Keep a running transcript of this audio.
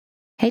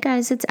Hey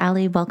guys, it's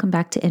Allie. Welcome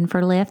back to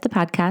Infertile AF, the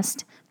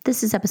podcast.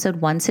 This is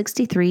episode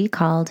 163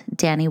 called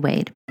Dani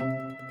Wade.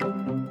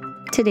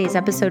 Today's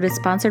episode is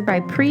sponsored by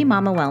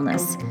Pre-Mama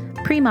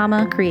Wellness.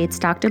 Pre-Mama creates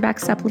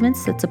doctor-backed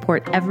supplements that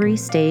support every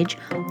stage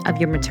of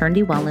your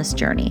maternity wellness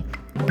journey.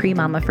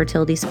 Pre-Mama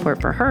Fertility Support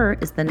for Her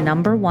is the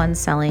 #1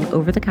 selling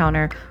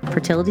over-the-counter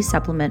fertility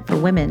supplement for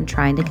women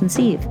trying to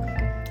conceive.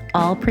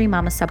 All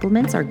Pre-Mama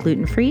supplements are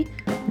gluten-free,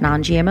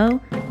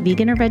 non-GMO,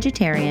 vegan or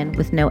vegetarian,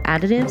 with no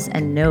additives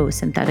and no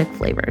synthetic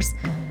flavors.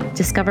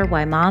 Discover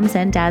why moms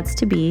and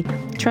dads-to-be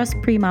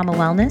trust Pre-Mama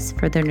Wellness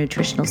for their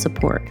nutritional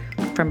support,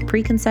 from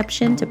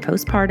preconception to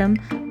postpartum,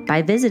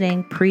 by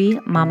visiting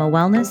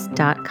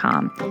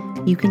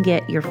premamawellness.com. You can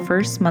get your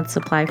first month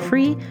supply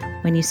free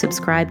when you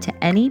subscribe to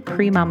any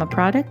Pre-Mama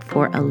product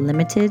for a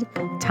limited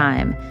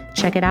time.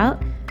 Check it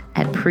out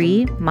at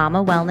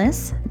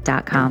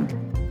premamawellness.com.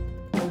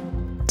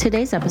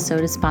 Today's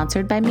episode is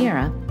sponsored by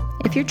Mira.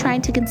 If you're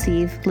trying to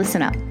conceive,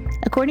 listen up.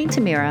 According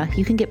to Mira,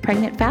 you can get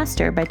pregnant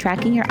faster by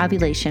tracking your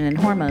ovulation and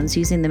hormones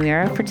using the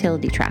Mira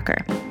Fertility Tracker.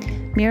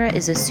 Mira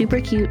is a super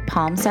cute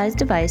palm-sized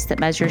device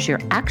that measures your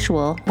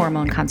actual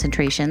hormone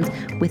concentrations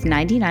with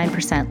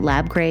 99%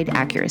 lab-grade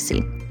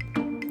accuracy.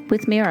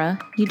 With Mira,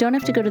 you don't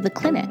have to go to the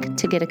clinic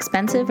to get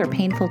expensive or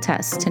painful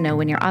tests to know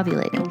when you're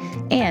ovulating,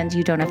 and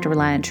you don't have to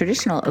rely on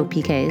traditional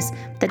OPKs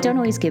that don't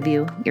always give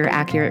you your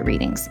accurate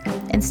readings.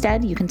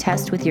 Instead, you can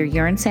test with your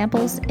urine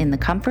samples in the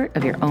comfort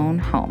of your own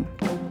home.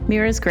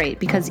 Mira is great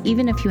because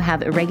even if you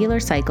have irregular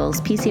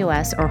cycles,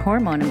 PCOS, or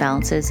hormone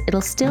imbalances,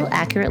 it'll still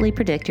accurately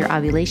predict your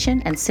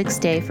ovulation and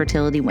 6-day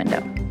fertility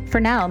window.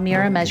 For now,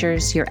 Mira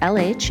measures your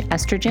LH,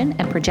 estrogen,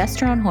 and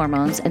progesterone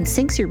hormones and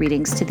syncs your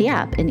readings to the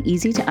app in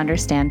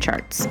easy-to-understand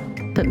charts.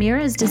 But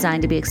Mira is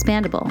designed to be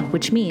expandable,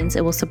 which means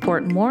it will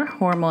support more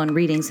hormone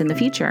readings in the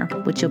future,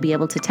 which you'll be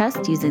able to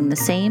test using the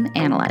same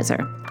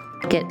analyzer.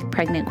 Get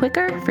pregnant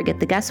quicker, forget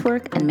the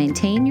guesswork, and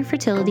maintain your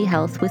fertility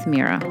health with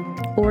Mira.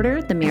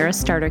 Order the Mira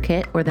Starter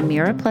Kit or the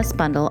Mira Plus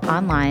Bundle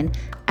online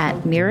at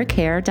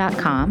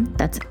miracare.com,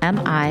 that's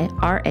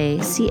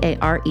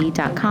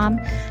miracare.com,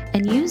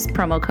 and use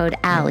promo code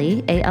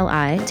ALLIE,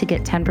 A-L-I, to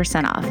get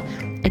 10% off.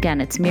 Again,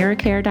 it's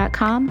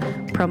miracare.com,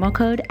 promo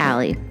code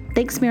ALLIE.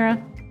 Thanks, Mira.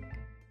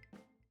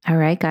 All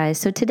right, guys.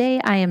 So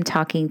today I am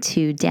talking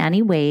to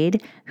Dani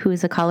Wade, who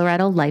is a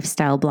Colorado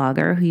lifestyle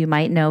blogger who you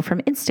might know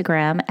from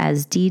Instagram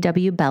as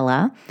DW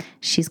Bella.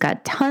 She's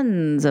got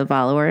tons of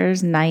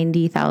followers,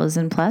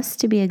 90,000 plus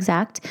to be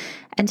exact.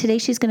 And today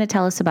she's going to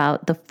tell us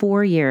about the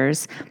 4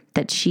 years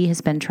that she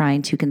has been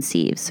trying to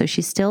conceive. So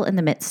she's still in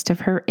the midst of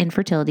her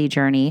infertility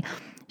journey.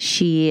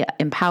 She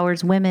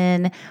empowers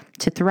women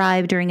to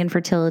thrive during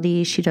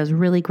infertility. She does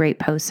really great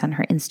posts on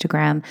her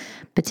Instagram.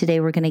 But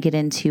today we're going to get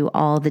into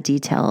all the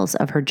details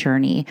of her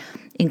journey,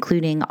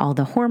 including all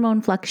the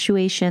hormone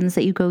fluctuations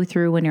that you go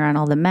through when you're on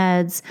all the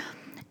meds,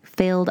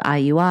 failed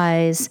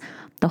IUIs,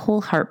 the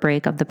whole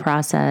heartbreak of the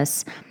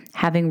process,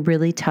 having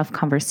really tough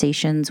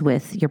conversations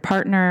with your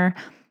partner,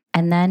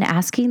 and then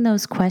asking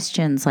those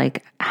questions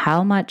like,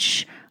 how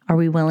much are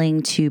we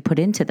willing to put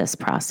into this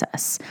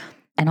process?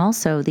 And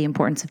also the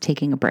importance of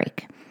taking a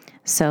break.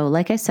 So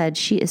like I said,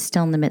 she is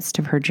still in the midst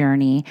of her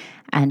journey,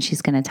 and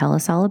she's going to tell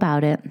us all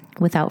about it.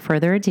 Without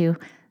further ado,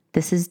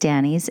 this is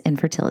Dani's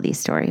infertility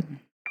story.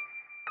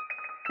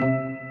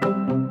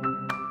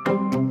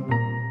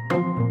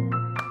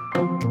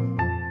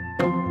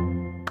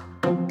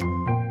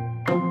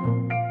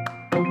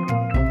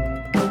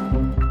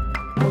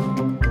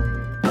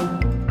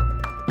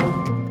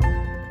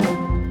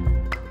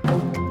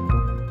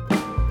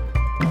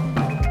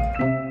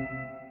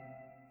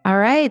 All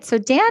right. So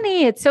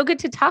Dani, it's so good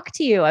to talk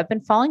to you. I've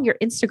been following your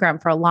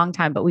Instagram for a long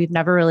time, but we've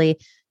never really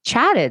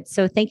chatted.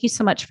 So thank you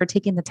so much for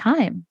taking the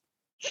time.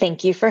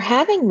 Thank you for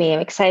having me. I'm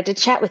excited to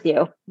chat with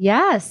you.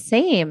 Yeah,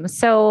 same.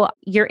 So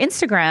your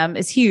Instagram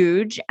is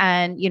huge,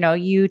 and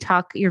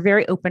you're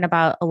very open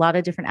about a lot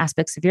of different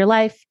aspects of your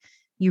life.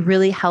 You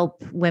really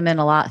help women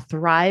a lot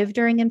thrive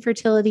during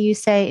infertility, you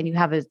say, and you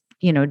have a,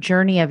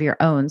 journey of your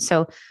own.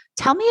 So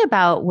tell me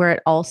about where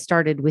it all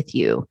started with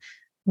you.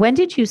 When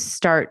did you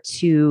start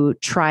to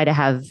try to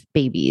have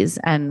babies,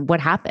 and what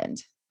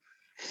happened?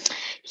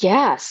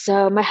 Yeah.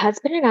 So my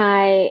husband and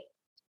I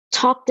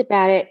talked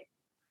about it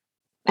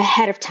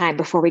ahead of time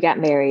before we got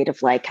married,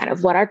 of like kind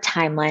of what our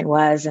timeline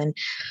was. And,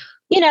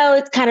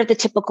 it's kind of the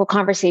typical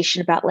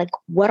conversation about like,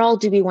 what all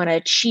do we want to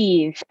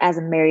achieve as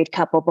a married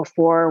couple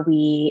before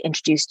we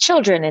introduce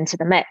children into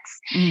the mix?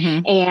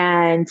 Mm-hmm.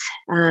 And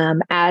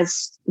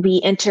as we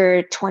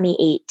entered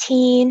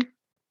 2018,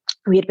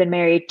 we had been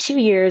married 2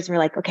 years, and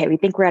we're like, okay, we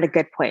think we're at a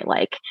good point.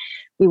 Like,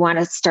 we want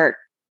to start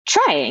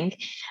trying.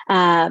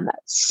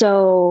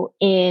 So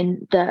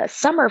in the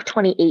summer of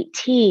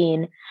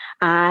 2018,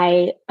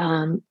 I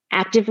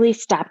actively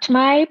stopped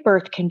my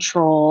birth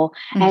control.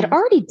 Mm-hmm. I had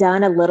already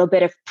done a little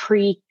bit of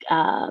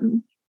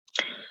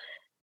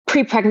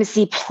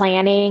pre-pregnancy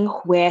planning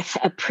with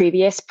a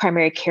previous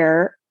primary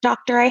care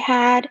doctor I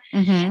had.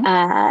 Mm-hmm.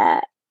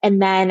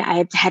 And then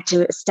I had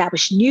to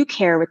establish new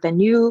care with a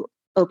new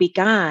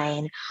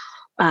OB-GYN.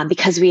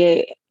 because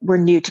we were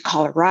new to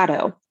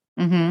Colorado.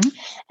 Mm-hmm.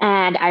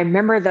 And I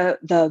remember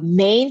the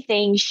main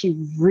thing she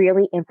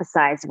really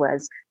emphasized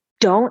was,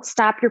 don't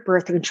stop your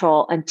birth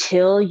control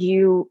until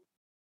you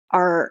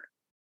are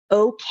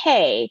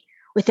okay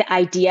with the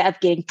idea of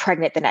getting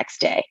pregnant the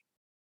next day.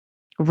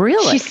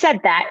 Really? She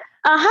said that.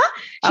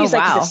 She was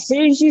like, 'cause wow. as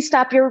soon as you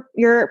stop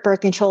your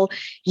birth control,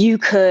 you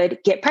could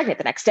get pregnant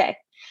the next day.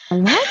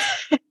 What?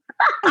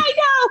 I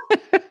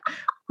know.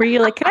 Were you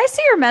like, can I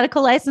see your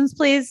medical license,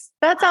 please?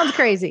 That sounds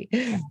crazy.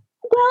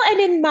 Well, and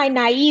in my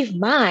naive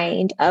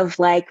mind of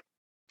like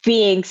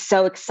being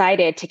so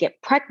excited to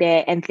get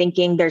pregnant and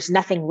thinking there's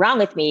nothing wrong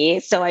with me,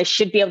 so I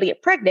should be able to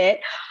get pregnant,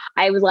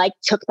 I was like,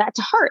 took that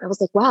to heart. I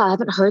was like, wow, I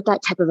haven't heard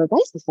that type of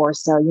advice before.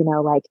 So,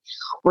 like,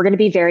 we're going to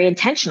be very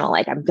intentional.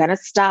 Like, I'm going to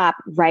stop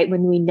right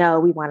when we know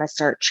we want to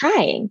start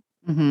trying.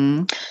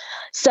 Mm-hmm.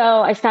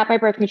 So I stopped my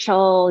birth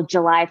control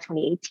July of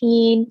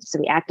 2018. So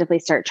we actively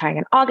started trying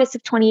in August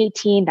of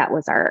 2018. That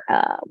was our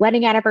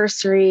wedding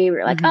anniversary. We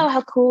were like, oh,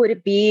 how cool would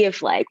it be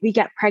if like we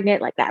got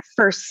pregnant like that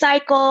first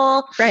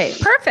cycle? Right.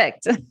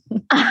 Perfect.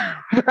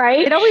 Right.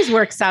 It always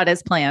works out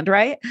as planned,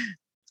 right?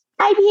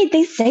 I mean,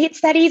 they say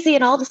it's that easy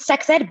in all the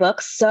sex ed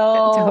books.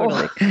 So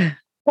Totally.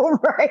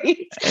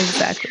 right.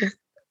 Exactly.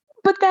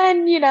 But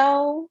then,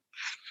 a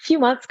few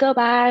months go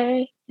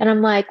by and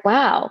I'm like,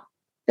 wow,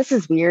 this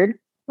is weird.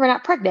 We're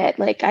not pregnant.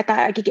 Like I thought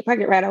I could get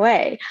pregnant right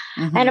away.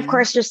 Mm-hmm. And of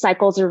course, your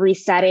cycles are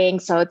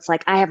resetting. So it's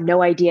like, I have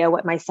no idea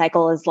what my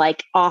cycle is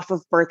like off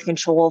of birth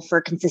control for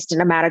a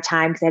consistent amount of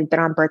time because I've been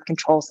on birth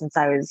control since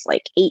I was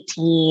like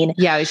 18.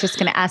 Yeah, I was just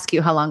going to ask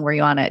you, how long were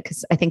you on it?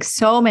 Because I think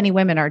so many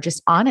women are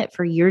just on it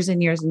for years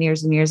and years and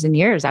years and years and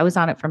years. I was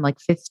on it from like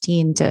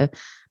 15 to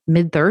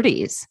mid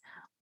 30s.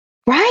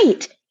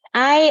 Right.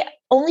 I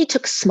only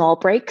took small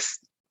breaks.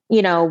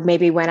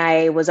 Maybe when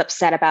I was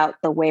upset about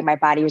the way my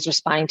body was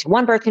responding to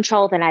one birth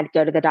control, then I'd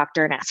go to the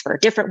doctor and ask for a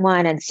different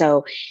one. And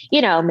so,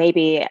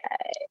 maybe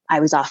I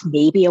was off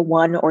maybe a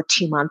 1 or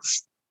 2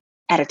 months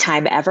at a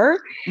time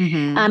ever,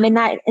 Mm-hmm. in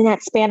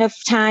that span of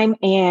time.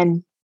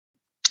 And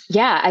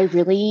yeah, I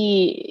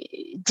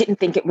really didn't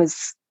think it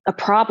was a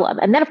problem.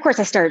 And then of course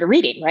I started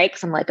reading, right?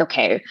 Because I'm like,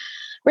 okay,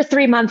 we're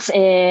 3 months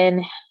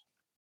in.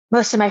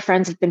 Most of my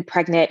friends have been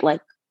pregnant like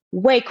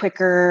way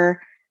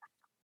quicker.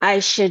 I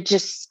should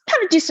just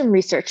kind of do some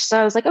research. So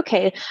I was like,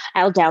 okay,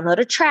 I'll download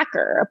a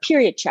tracker, a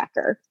period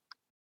tracker.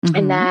 Mm-hmm.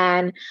 And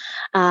then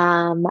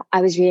I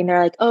was reading,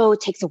 they're like, oh,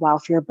 it takes a while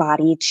for your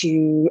body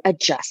to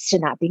adjust to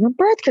not being on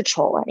birth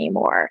control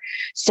anymore.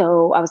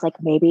 So I was like,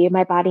 maybe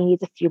my body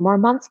needs a few more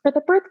months for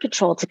the birth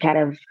control to kind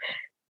of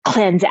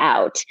cleanse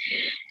out.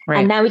 Right.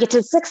 And then we get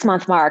to the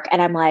 6-month mark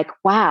and I'm like,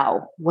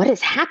 wow, what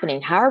is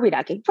happening? How are we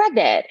not getting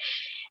pregnant?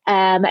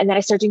 And then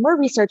I started doing more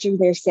research and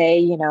they say,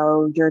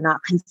 you're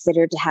not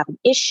considered to have an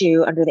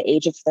issue under the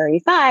age of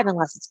 35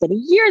 unless it's been a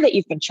year that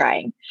you've been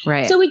trying.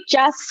 Right. So we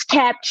just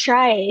kept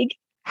trying.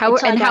 How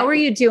were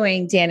you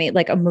doing, Dani?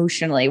 Like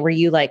emotionally, were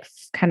you like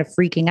kind of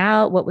freaking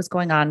out? What was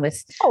going on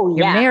with your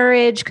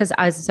marriage? Because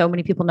as so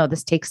many people know,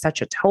 this takes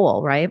such a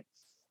toll, right?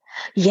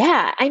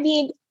 Yeah. I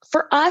mean,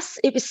 for us,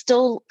 it was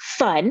still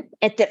fun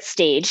at that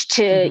stage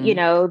to,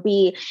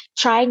 be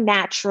trying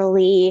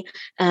naturally.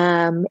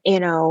 When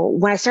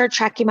I started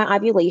tracking my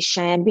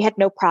ovulation, we had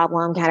no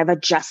problem kind of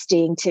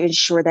adjusting to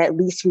ensure that at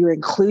least we were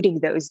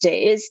including those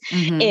days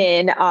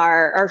in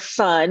our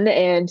fun.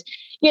 And,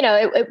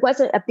 it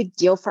wasn't a big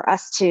deal for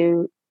us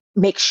to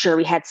make sure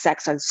we had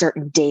sex on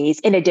certain days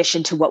in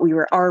addition to what we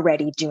were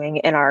already doing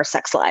in our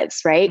sex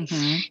lives, right?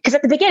 Because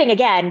at the beginning,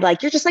 again,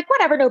 like you're just like,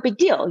 whatever, no big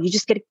deal. You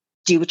just got to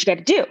do what you got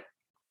to do.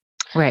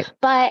 Right.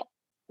 But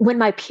when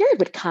my period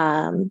would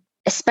come,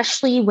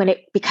 especially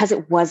because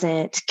it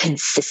wasn't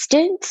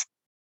consistent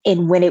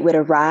in when it would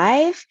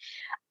arrive,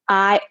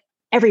 I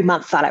every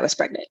month thought I was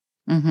pregnant.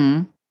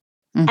 Mm-hmm.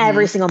 Mm-hmm.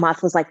 Every single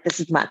month was like, this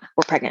is the month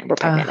we're pregnant. We're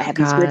pregnant. Oh, I have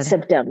these weird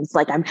symptoms.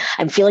 Like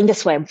I'm feeling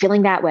this way. I'm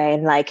feeling that way.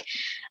 And like,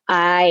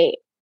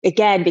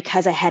 again,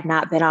 because I had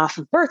not been off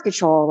of birth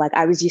control, like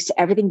I was used to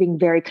everything being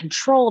very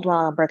controlled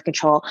while on birth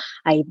control.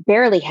 I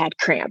barely had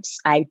cramps.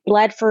 I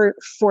bled for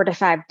 4 to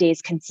 5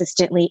 days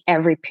consistently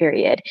every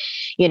period.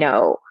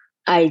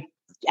 I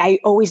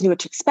always knew what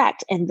to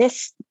expect. And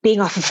this being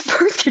off of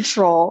birth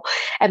control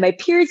and my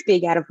periods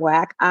being out of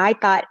whack, I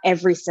thought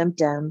every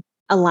symptom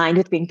aligned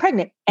with being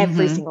pregnant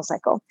every single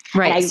cycle.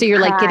 Right. So you're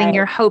like getting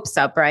your hopes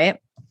up, right?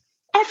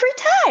 Every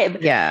time.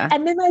 Yeah.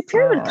 And then my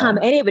period would come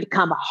and it would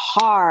come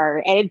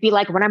hard. And it'd be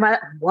like when I'm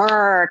at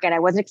work and I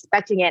wasn't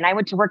expecting it. And I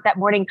went to work that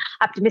morning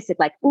optimistic,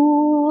 like,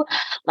 ooh,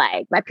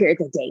 like my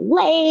period's a day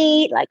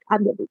late. Like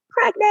I'm going to be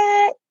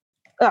pregnant.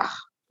 Ugh.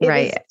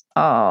 It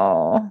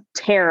was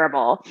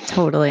terrible.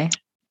 Totally.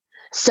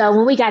 So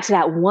when we got to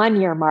that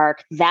 1 year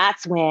mark,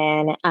 that's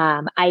when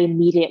I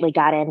immediately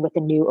got in with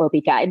a new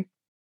OB-GYN.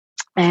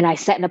 And I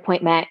set an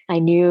appointment. I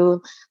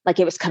knew like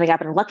it was coming up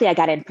and luckily I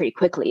got in pretty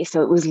quickly.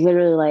 So it was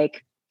literally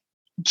like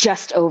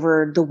just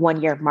over the 1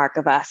 year mark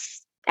of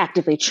us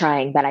actively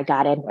trying that I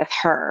got in with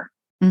her.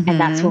 Mm-hmm. And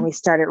that's when we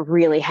started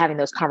really having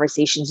those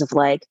conversations of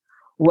like,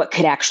 what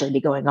could actually be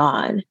going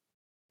on.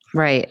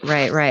 Right.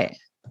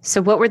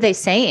 So what were they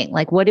saying?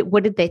 Like, what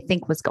did they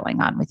think was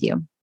going on with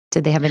you?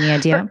 Did they have any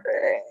idea?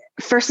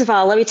 First of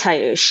all, let me tell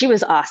you, she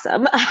was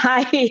awesome.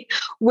 I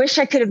wish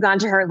I could have gone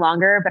to her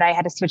longer, but I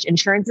had to switch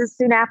insurances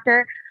soon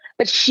after.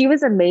 But she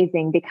was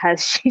amazing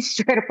because she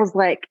straight up was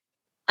like,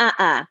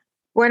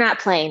 we're not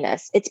playing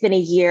this. It's been a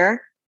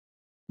year.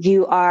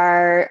 You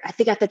are, I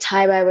think at the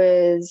time I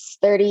was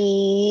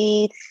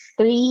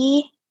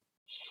 33.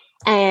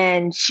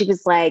 And she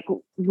was like,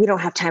 we don't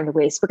have time to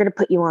waste. We're going to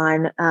put you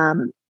on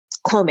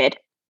Clomid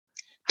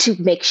to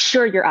make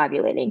sure you're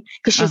ovulating.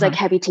 Because she was like,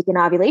 have you taken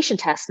ovulation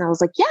tests? And I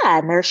was like, yeah.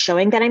 And they're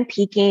showing that I'm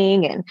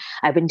peaking and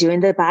I've been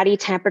doing the body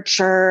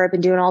temperature. I've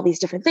been doing all these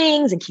different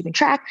things and keeping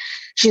track.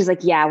 She was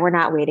like, yeah, we're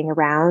not waiting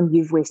around.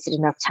 You've wasted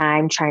enough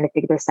time trying to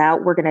figure this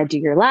out. We're going to do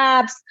your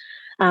labs.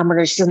 We're going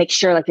to just make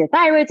sure like your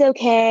thyroid's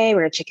okay.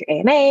 We're going to check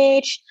your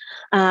AMH.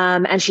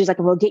 And she's like,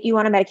 we'll get you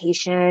on a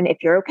medication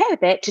if you're okay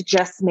with it to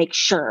just make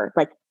sure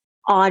like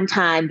on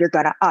time you're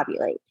going to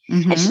ovulate.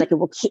 And she's like,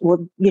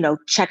 we'll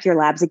check your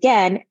labs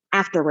again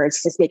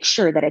afterwards to make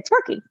sure that it's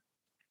working.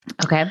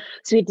 Okay.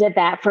 So we did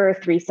that for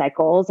 3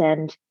 cycles.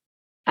 And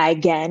I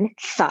again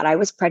thought I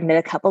was pregnant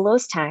a couple of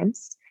those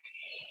times.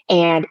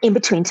 And in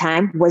between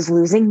time was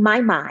losing my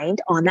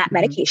mind on that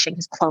medication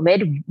because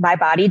Clomid, my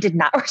body did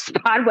not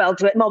respond well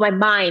to it. Well, my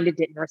mind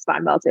didn't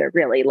respond well to it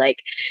really. Like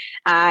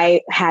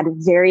I had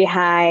very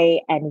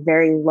high and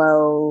very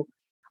low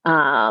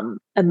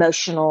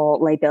emotional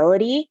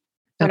lability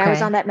when I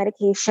was on that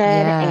medication.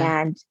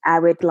 And I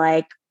would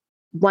like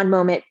one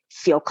moment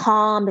feel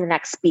calm, the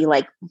next be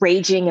like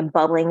raging and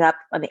bubbling up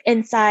on the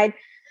inside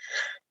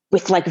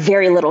with like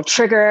very little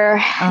trigger.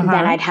 And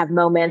then I'd have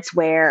moments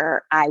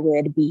where I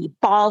would be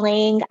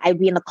bawling. I'd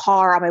be in the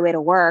car on my way to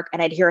work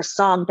and I'd hear a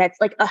song that's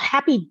like a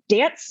happy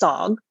dance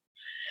song,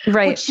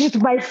 which is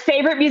my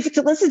favorite music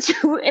to listen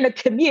to in a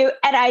commute.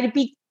 And I'd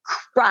be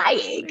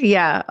crying.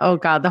 Yeah. Oh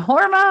God. The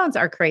hormones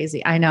are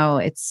crazy. I know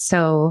it's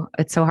so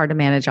hard to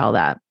manage all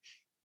that.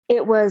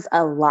 It was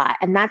a lot.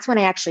 And that's when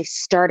I actually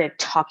started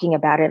talking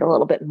about it a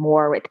little bit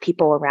more with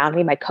people around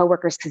me, my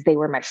coworkers, because they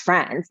were my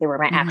friends. They were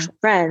my actual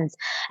friends.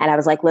 And I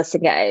was like,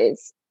 listen,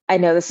 guys, I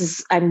know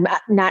I'm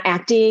not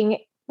acting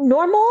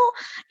normal.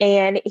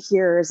 And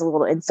here's a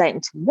little insight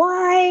into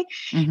why.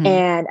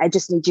 And I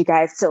just need you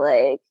guys to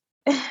like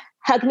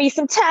hug me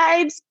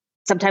sometimes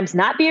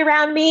not be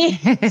around me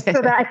so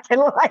that I can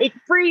like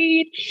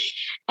breathe.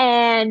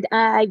 And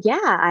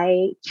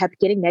I kept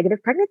getting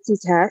negative pregnancy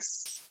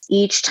tests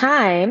each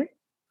time.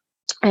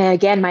 And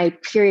again, my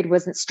period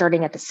wasn't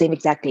starting at the same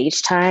exact day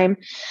each time.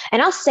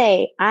 And I'll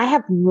say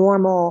I'm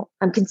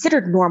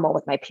considered normal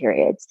with my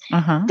periods.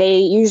 I'm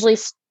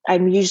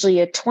usually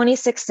a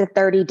 26 to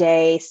 30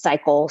 day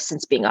cycle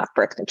since being off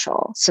birth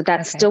control. So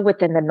that's still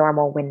within the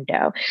normal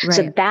window. Right.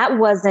 So that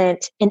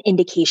wasn't an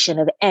indication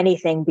of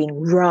anything being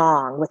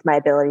wrong with my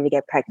ability to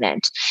get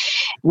pregnant.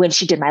 When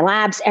she did my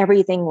labs,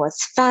 everything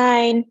was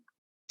fine.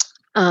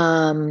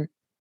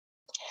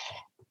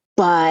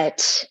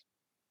 But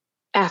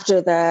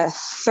after the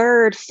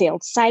 3rd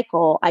failed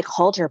cycle, I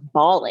called her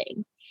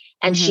bawling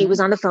and she was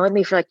on the phone with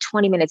me for like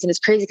 20 minutes. And it's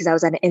crazy because I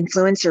was at an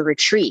influencer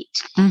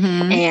retreat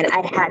and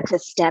I had to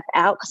step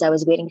out because I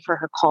was waiting for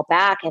her call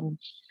back. And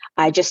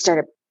I just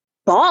started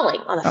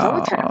bawling on the phone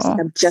with her. I was like,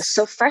 I'm just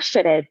so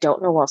frustrated. I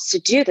don't know what else to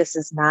do. This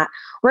is not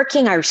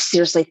working. I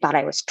seriously thought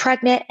I was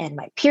pregnant and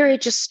my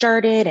period just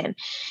started. And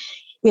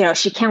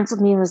she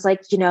counseled me and was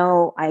like,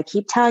 I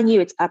keep telling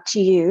you it's up to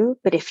you,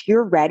 but if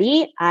you're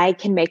ready, I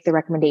can make the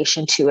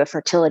recommendation to a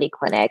fertility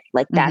clinic.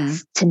 Like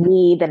that's to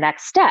me the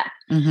next step.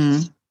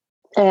 And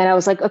I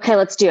was like, okay,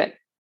 let's do it.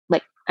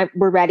 Like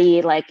we're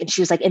ready. Like, and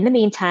she was like, in the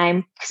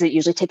meantime, because it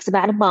usually takes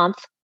about a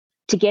month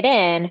to get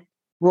in,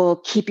 we'll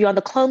keep you on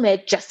the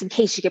Clomid just in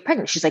case you get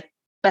pregnant. She's like,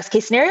 best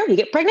case scenario, you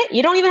get pregnant.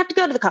 You don't even have to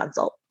go to the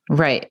consult.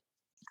 Right.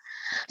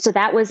 So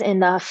that was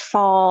in the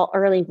fall,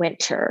 early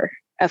winter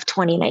of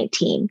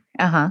 2019.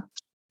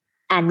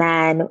 And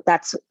then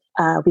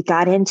we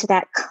got into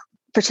that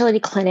fertility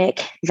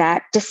clinic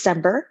that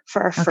December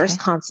for our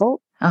first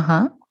consult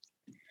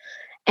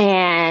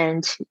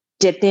and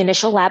did the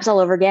initial labs all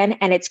over again.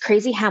 And it's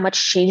crazy how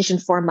much changed in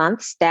 4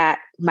 months that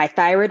my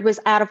thyroid was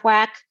out of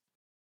whack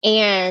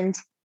and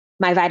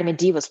my vitamin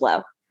D was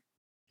low.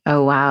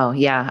 Oh, wow.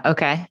 Yeah.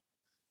 Okay.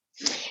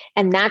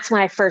 And that's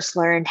when I first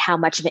learned how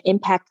much of an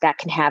impact that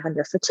can have on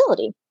your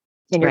fertility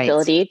and your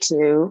ability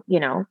to,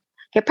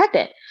 get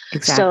pregnant.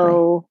 Exactly.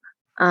 So,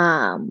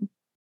 and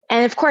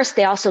of course,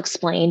 they also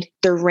explained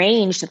the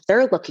range that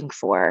they're looking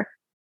for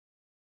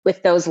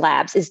with those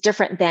labs is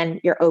different than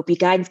your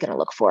OB-GYN is going to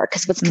look for,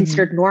 because what's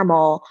considered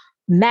normal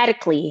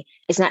medically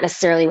is not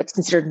necessarily what's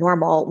considered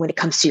normal when it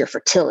comes to your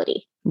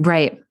fertility.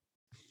 Right.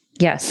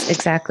 Yes,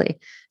 exactly.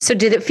 So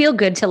did it feel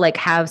good to like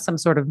have some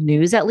sort of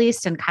news at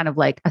least and kind of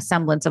like a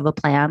semblance of a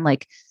plan?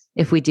 Like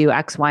if we do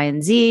X, Y,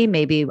 and Z,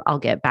 maybe I'll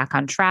get back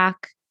on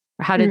track.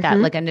 How did that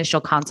like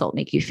initial consult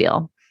make you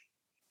feel?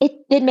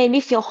 It made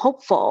me feel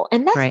hopeful.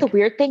 And that's the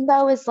weird thing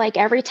though, is like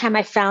every time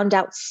I found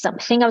out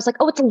something, I was like,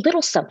 oh, it's a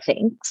little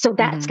something. So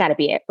that's gotta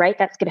be it, right?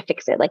 That's going to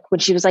fix it. Like when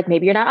she was like,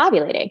 maybe you're not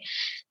ovulating.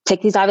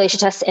 take these ovulation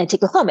tests and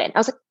take the Clomid. I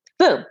was like,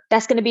 boom,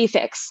 that's going to be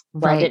fixed.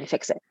 Well, it didn't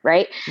fix it.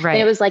 Right. Right.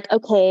 And it was like,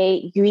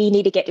 okay, you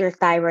need to get your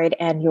thyroid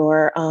and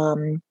your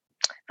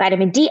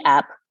vitamin D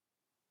up.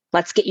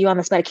 Let's get you on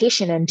this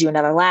medication and do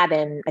another lab.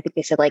 And I think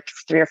they said like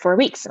 3 or 4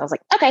 weeks. And I was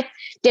like, okay,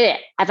 did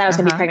it. I thought I was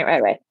going to be pregnant right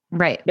away.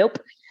 Right. Nope.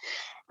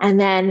 And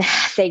then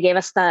they gave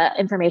us the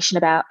information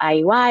about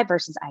IUI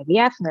versus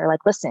IVF. And they're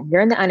like, listen,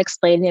 you're in the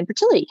unexplained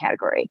infertility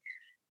category.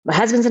 My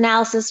husband's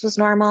analysis was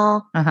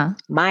normal.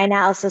 My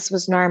analysis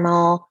was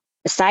normal.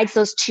 Besides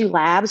those 2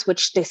 labs,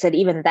 which they said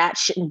even that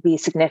shouldn't be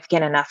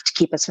significant enough to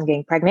keep us from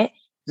getting pregnant,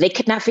 they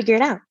could not figure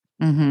it out.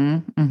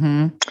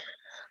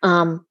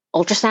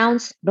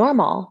 Ultrasounds,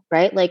 normal,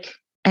 right? Like,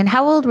 and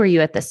how old were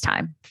you at this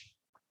time?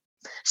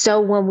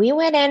 So when we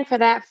went in for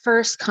that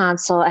first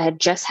consult, I had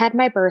just had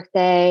my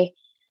birthday.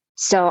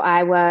 So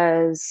I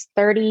was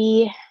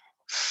 33.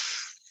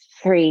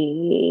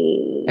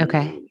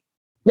 Okay.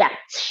 Yeah.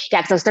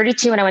 Because I was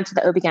 32 when I went to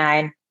the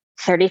OB-GYN,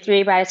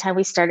 33 by the time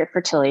we started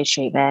fertility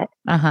treatment.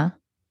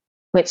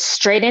 Went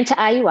straight into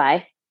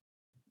IUI.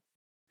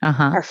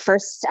 Our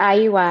first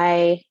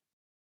IUI,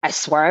 I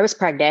swore I was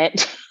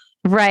pregnant.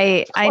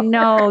 Right. I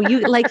know.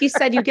 You, like you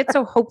said, you get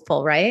so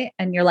hopeful, right?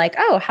 And you're like,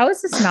 oh, how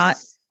is this not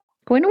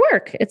going to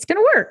work? It's going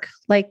to work.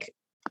 Like,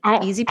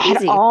 easy peasy. I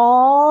had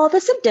all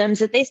the symptoms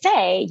that they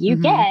say you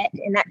get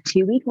in that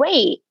 2-week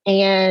wait.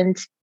 And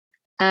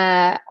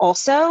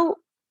also,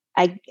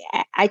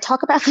 I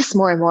talk about this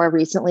more and more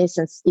recently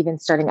since even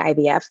starting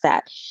IVF,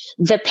 that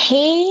the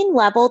pain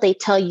level they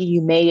tell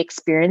you may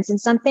experience in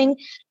something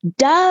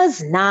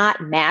does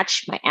not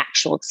match my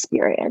actual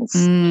experience.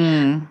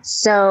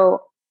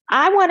 So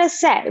I want to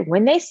say,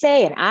 when they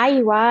say an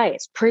IUI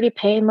is pretty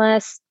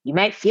painless, you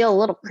might feel a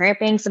little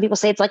cramping. Some people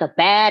say it's like a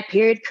bad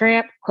period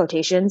cramp,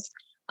 quotations.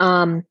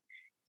 No,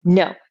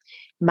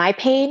 my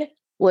pain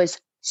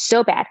was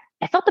so bad.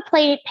 I felt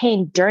the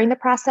pain during the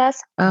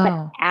process,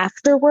 but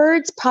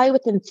afterwards, probably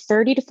within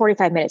 30 to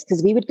 45 minutes,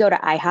 because we would go to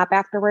IHOP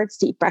afterwards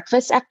to eat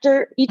breakfast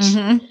after each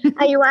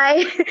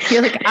IUI.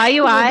 You're like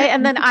IUI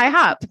and then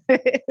IHOP.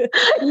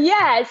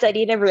 Yes, I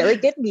need a really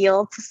good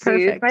meal to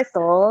soothe my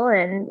soul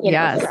and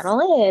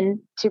settle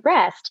in to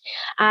rest.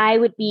 I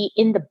would be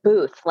in the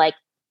booth, like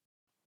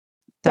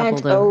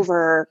bent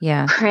over,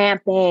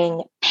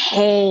 cramping,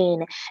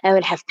 pain. I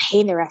would have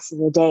pain the rest of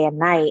the day and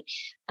night.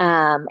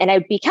 And I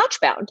would be couch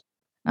bound.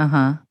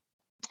 And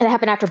it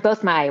happened after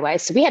both my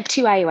IUIs. So we had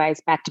 2 IUIs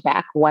back to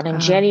back, one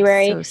in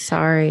January. So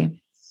sorry.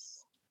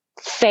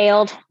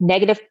 Failed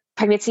negative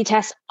pregnancy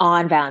test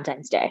on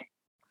Valentine's Day.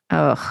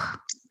 Oh,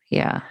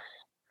 yeah.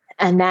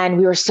 And then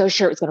we were so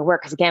sure it was going to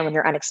work. Because again, when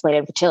you're unexplained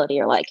infertility,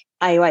 you're like,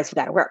 IUIs, we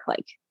got to work.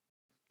 Like,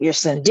 you're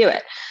just going to do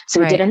it. So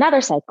we did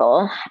another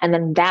cycle. And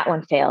then that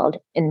one failed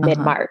in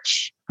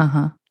mid-March.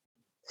 And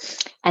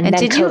then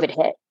COVID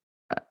hit.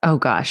 Oh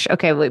gosh.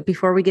 Okay. Wait,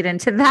 before we get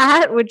into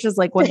that, which is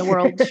like when the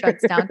world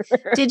shuts down,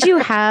 did you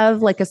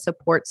have like a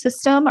support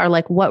system, or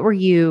like how were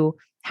you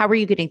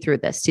getting through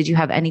this? Did you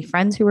have any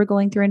friends who were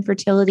going through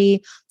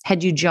infertility?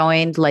 Had you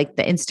joined like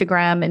the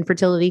Instagram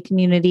infertility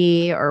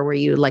community, or were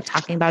you like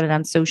talking about it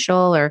on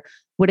social, or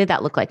what did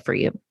that look like for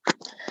you?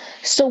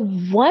 So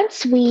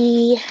once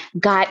we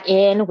got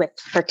in with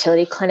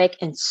fertility clinic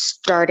and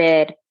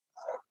started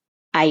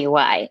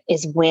IUI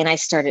is when I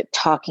started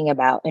talking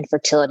about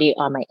infertility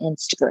on my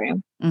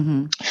Instagram.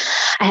 I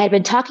had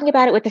been talking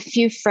about it with a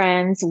few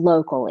friends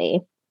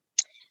locally.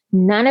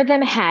 None of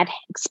them had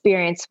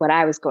experienced what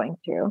I was going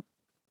through.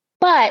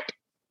 But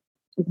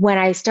when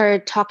I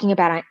started talking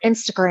about it on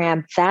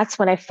Instagram, that's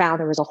when I found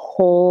there was a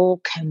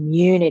whole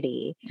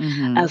community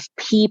of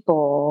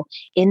people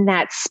in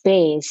that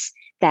space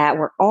that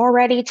were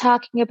already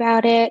talking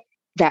about it,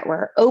 that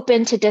were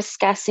open to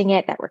discussing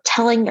it, that were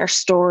telling their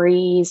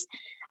stories.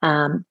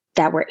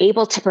 That were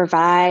able to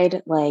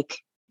provide like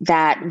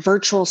that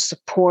virtual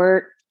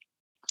support.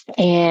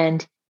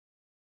 And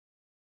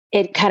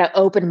it kind of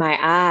opened my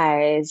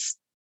eyes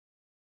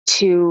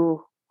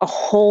to a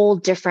whole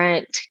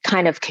different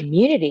kind of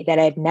community that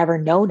I'd never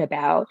known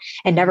about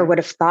and never would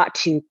have thought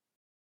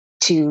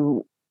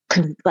to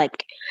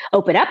like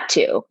open up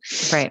to.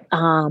 Right.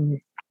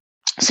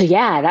 So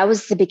yeah, that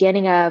was the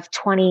beginning of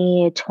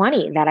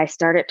 2020 that I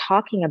started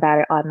talking about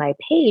it on my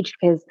page,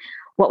 because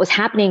what was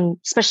happening,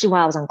 especially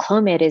while I was on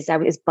Clomid, is I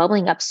was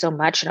bubbling up so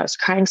much and I was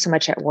crying so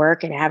much at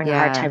work and having a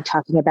hard time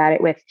talking about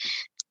it with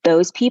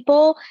those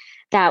people,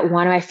 that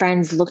one of my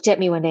friends looked at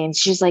me one day and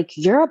she's like,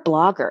 "You're a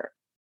blogger.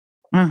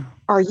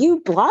 Are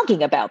you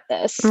blogging about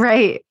this?"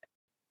 Right.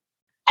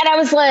 And I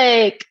was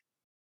like,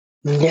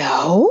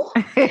 no.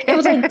 It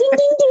was like ding,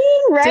 ding,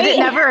 ding, right? Did it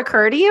never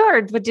occur to you,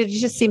 or did it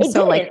just seem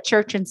so like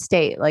church and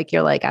state? Like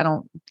you're like, I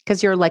don't,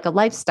 because you're like a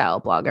lifestyle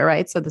blogger,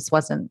 right? So this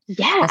wasn't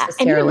necessarily.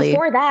 And even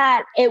before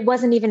that, it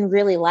wasn't even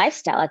really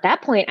lifestyle. At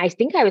that point, I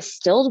think I was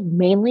still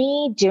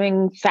mainly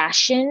doing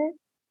fashion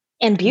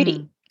and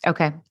beauty.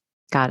 Okay.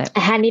 Got it.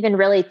 I hadn't even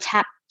really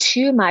tapped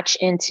too much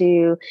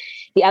into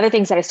the other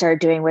things that I started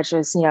doing, which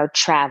was,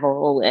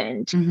 travel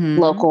and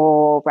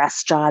local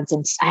restaurants.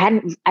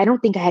 And I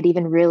don't think I had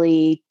even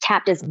really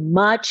tapped as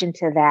much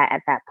into that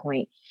at that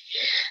point.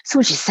 So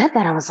when she said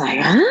that, I was like,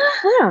 huh?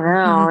 I don't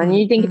know. And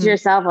you think to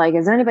yourself, like,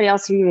 is there anybody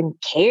else who even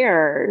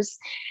cares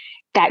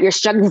that you're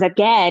struggling? Because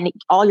again,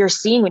 all you're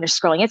seeing when you're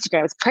scrolling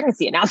Instagram is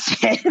pregnancy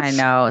announcements. I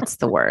know, it's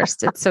the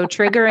worst. It's so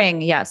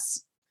triggering.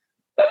 Yes.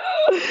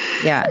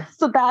 Yeah.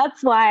 So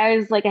that's why I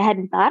was like, I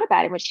hadn't thought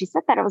about it. When she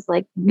said that, I was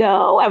like,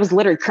 no, I was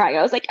literally crying.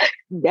 I was like,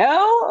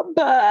 no,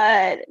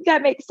 but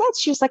that makes sense.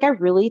 She was like, I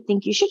really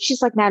think you should.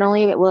 She's like, not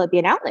only will it be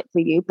an outlet for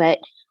you, but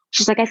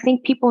she's like, I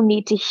think people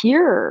need to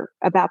hear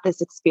about this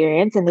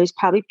experience. And there's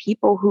probably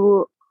people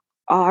who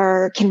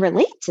can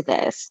relate to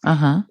this.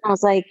 Uh-huh. I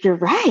was like, you're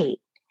right.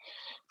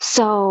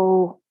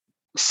 So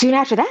soon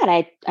after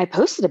that, I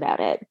posted about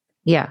it.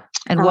 Yeah.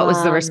 And what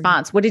was the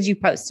response? What did you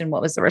post and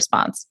what was the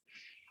response?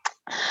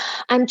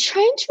 I'm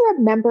trying to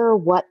remember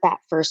what that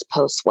first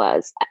post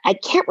was. I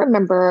can't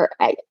remember.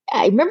 I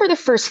remember the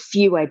first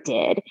few I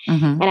did.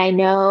 And I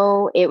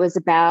know it was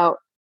about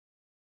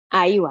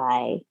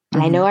IUI.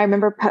 And I know I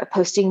remember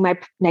posting my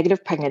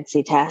negative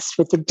pregnancy test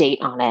with the date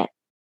on it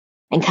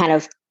and kind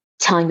of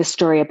telling the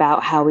story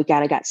about how we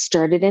got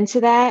started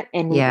into that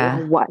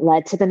and what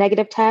led to the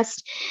negative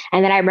test.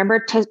 And then I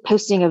remember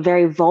posting a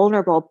very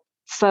vulnerable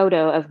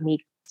photo of me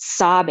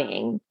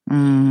sobbing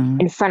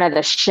in front of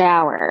the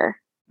shower.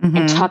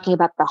 And talking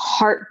about the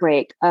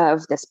heartbreak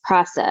of this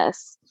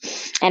process.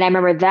 And I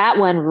remember that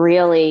one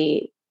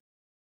really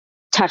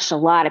touched a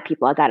lot of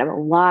people. I got a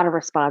lot of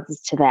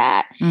responses to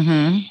that.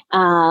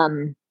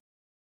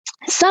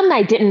 Some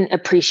I didn't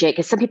appreciate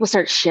because some people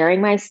start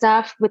sharing my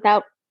stuff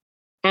without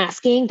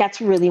asking.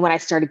 That's really when I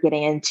started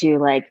getting into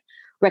like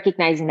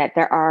recognizing that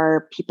there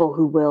are people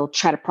who will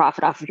try to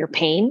profit off of your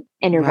pain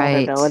and your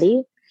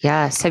vulnerability.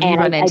 Yes. Have you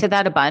run into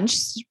that a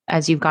bunch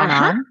as you've gone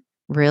on?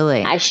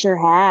 Really? I sure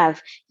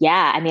have.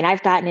 Yeah. I mean,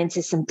 I've gotten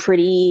into some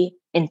pretty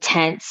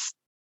intense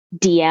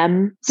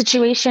DM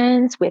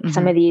situations with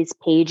some of these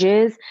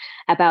pages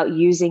about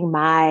using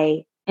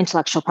my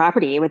intellectual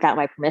property without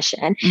my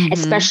permission,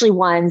 especially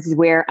ones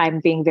where I'm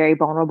being very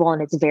vulnerable and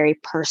it's very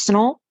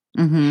personal.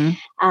 And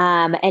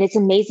it's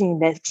amazing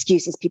the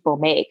excuses people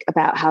make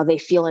about how they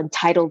feel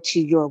entitled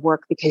to your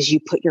work because you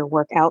put your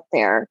work out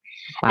there.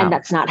 Wow. And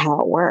that's not how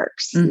it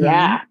works.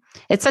 Yeah.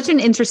 It's such an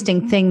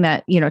interesting thing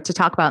that, to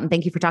talk about. And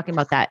thank you for talking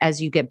about that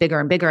as you get bigger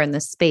and bigger in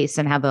this space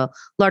and have a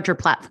larger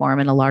platform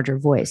and a larger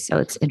voice. So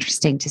it's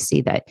interesting to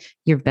see that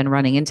you've been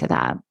running into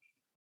that.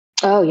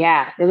 Oh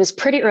yeah. It was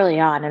pretty early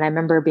on. And I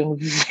remember being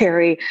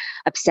very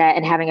upset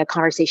and having a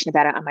conversation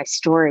about it on my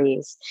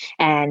stories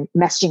and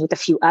messaging with a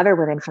few other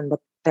women from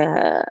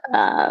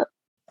the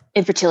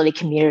infertility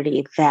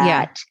community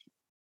that,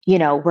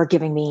 were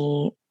giving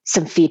me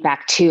some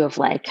feedback too of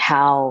like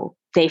how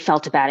they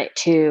felt about it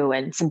too.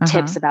 And some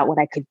tips about what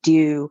I could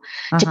do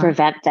to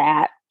prevent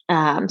that.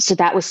 So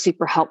that was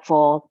super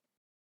helpful.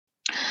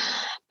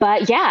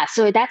 But yeah,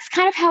 so that's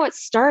kind of how it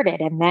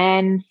started. And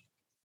then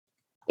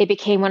it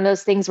became one of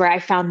those things where I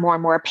found more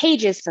and more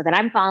pages so that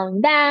I'm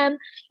following them,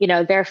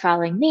 they're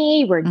following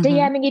me, we're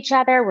DMing each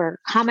other, we're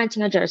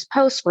commenting on each other's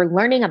posts, I'm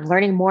learning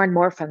more and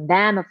more from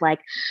them of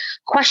like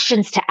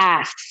questions to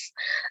ask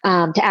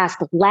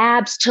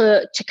labs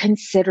to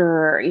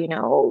consider,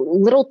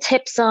 little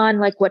tips on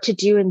like what to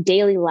do in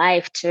daily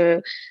life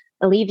to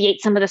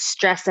alleviate some of the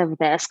stress of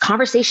this,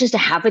 conversations to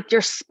have with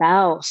your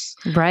spouse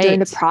during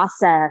the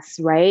process,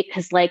 right?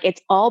 Because like it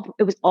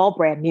was all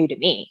brand new to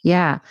me.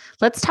 Yeah.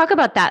 Let's talk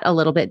about that a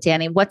little bit,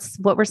 Dani.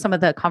 What were some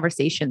of the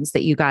conversations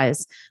that you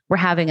guys were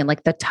having and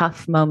like the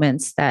tough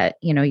moments that,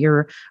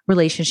 your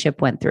relationship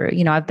went through?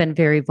 I've been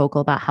very vocal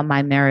about how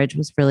my marriage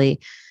was really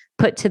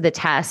put to the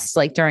test,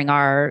 like during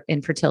our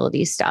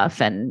infertility stuff.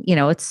 And,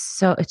 it's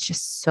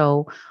just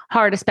so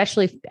hard,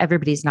 especially if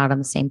everybody's not on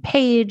the same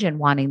page and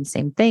wanting the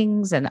same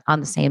things and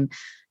on the same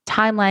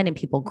timeline and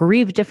people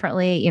grieve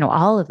differently,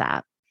 all of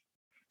that.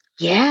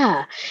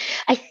 Yeah.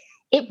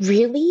 It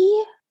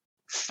really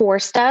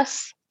forced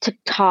us to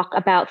talk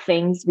about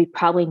things we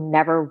probably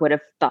never would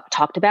have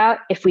talked about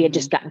if we had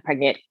just gotten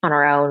pregnant on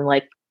our own,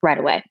 like right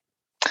away.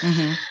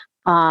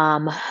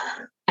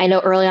 I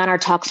know early on our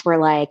talks were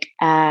like,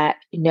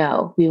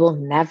 no, we will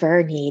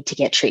never need to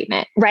get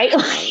treatment, right?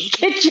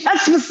 Like, it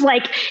just was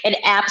like an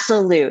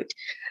absolute.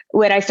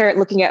 When I started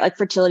looking at like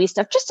fertility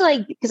stuff, just to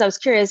like, because I was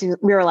curious,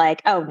 we were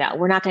like, oh no,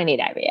 we're not going to need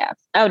IVF.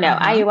 Oh no,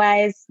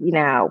 IUIs,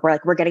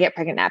 we're going to get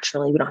pregnant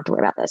naturally. We don't have to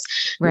worry about this.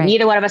 Right.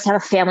 Neither one of us have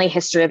a family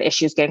history of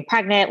issues getting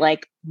pregnant.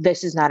 Like,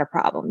 this is not a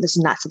problem. This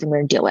is not something we're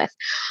going to deal with.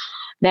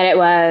 Then it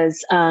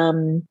was,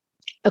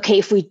 okay,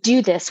 if we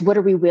do this, what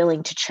are we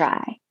willing to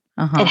try?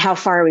 And how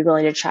far are we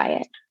willing to try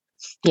it?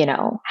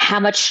 How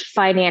much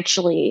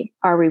financially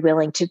are we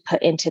willing to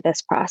put into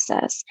this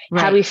process?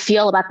 Right. How do we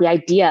feel about the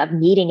idea of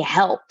needing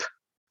help,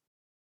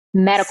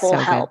 medical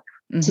help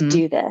to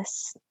do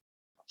this?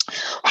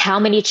 How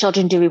many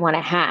children do we want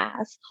to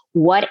have?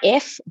 What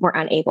if we're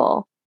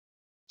unable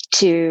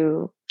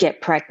to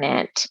get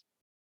pregnant?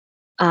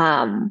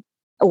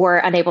 or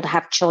unable to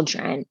have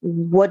children.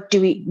 What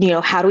do we,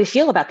 how do we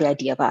feel about the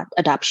idea of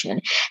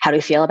adoption? How do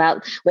we feel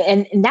about,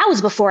 and that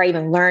was before I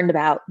even learned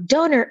about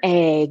donor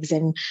eggs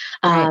and,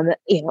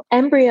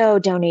 embryo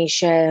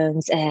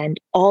donations and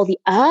all the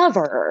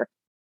other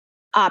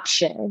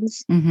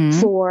options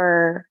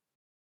for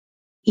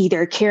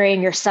either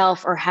carrying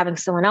yourself or having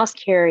someone else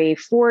carry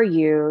for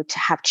you to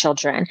have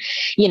children.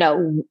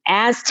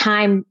 As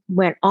time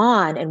went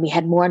on and we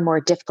had more and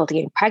more difficulty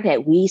getting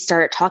pregnant, we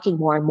started talking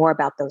more and more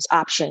about those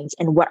options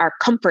and what our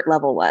comfort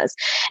level was.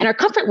 And our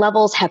comfort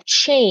levels have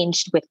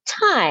changed with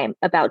time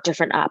about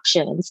different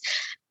options,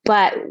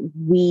 but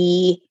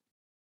we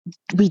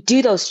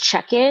do those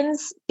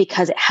check-ins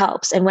because it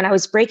helps. And when I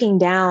was breaking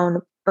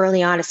down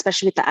early on,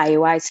 especially with the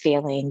IUIs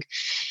failing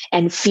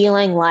and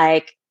feeling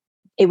like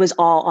it was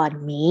all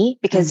on me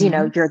because,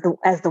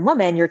 as the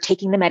woman, you're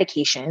taking the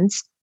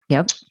medications.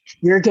 Yep.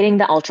 You're getting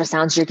the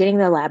ultrasounds, you're getting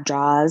the lab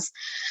draws.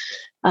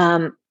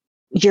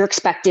 You're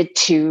expected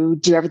to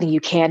do everything you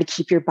can to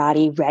keep your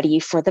body ready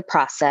for the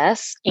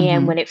process.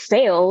 And when it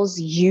fails,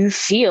 you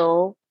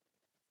feel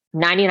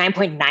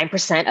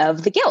 99.9%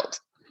 of the guilt.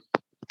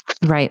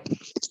 Right.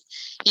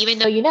 Even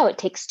though, it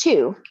takes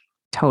two.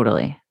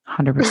 Totally.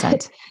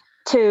 100%.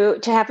 to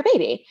have a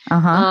baby.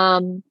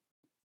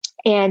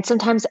 And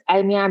sometimes, I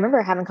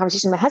remember having a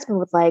conversation with my husband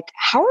with like,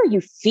 how are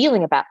you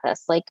feeling about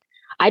this? Like,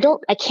 I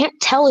can't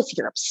tell if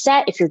you're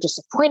upset, if you're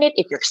disappointed,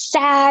 if you're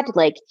sad,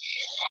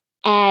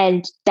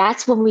 and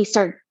that's when we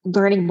start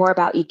learning more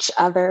about each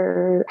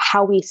other,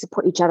 how we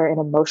support each other in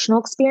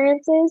emotional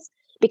experiences,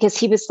 because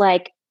he was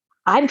like,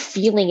 I'm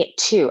feeling it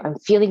too. I'm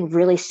feeling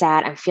really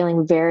sad. I'm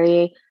feeling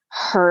very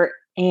hurt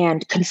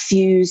and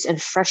confused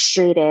and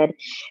frustrated. And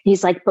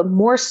he's like, but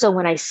more so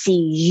when I see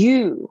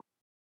you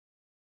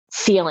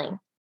feeling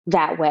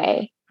that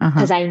way,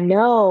 because I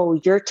know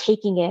you're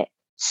taking it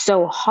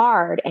so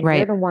hard and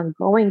you're the one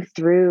going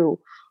through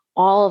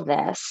all of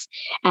this.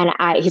 And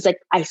he's like,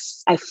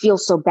 I feel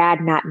so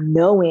bad not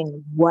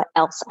knowing what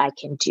else I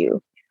can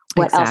do,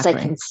 what else I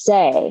can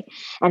say.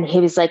 And he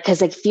was like,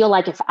 because I feel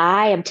like if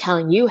I am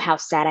telling you how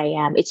sad I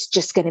am, it's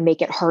just going to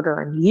make it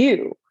harder on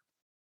you.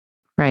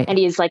 Right. And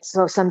he's like,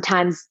 so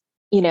sometimes,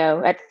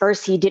 at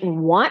first he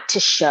didn't want to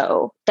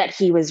show that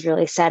he was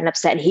really sad and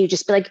upset. And he would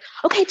just be like,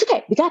 okay, it's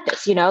okay. We got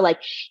this, like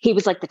he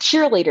was like the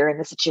cheerleader in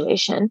the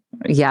situation.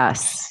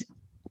 Yes.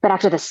 But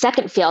after the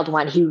second failed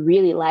one, he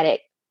really let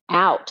it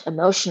out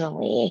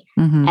emotionally.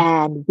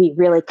 And we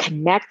really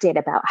connected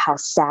about how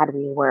sad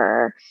we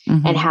were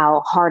and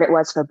how hard it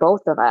was for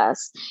both of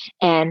us.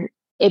 And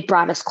it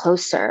brought us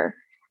closer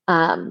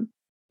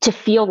to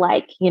feel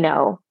like,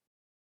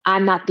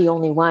 I'm not the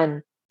only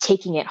one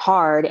taking it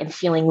hard and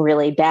feeling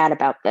really bad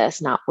about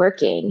this not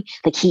working.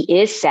 Like he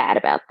is sad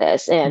about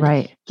this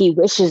and he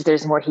wishes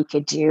there's more he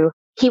could do.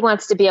 He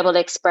wants to be able to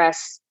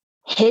express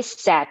his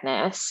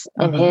sadness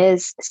and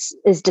his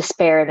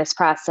despair in this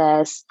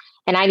process.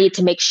 And I need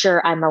to make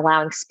sure I'm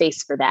allowing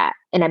space for that.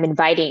 And I'm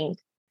inviting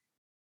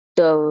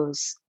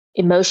those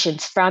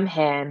emotions from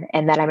him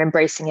and that I'm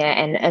embracing it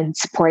and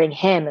supporting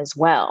him as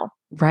well.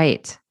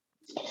 Right.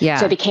 Yeah.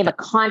 So it became a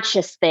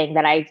conscious thing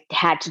that I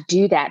had to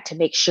do that to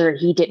make sure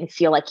he didn't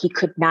feel like he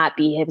could not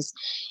be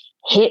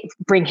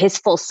bring his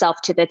full self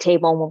to the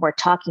table when we're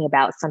talking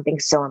about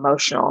something so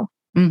emotional.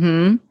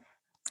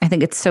 I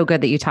think it's so good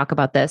that you talk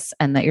about this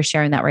and that you're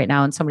sharing that right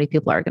now. And so many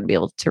people are going to be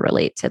able to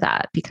relate to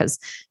that because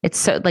it's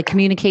so like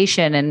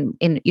communication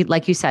and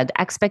like you said,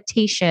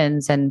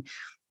 expectations and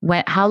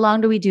how long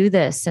do we do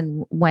this?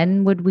 And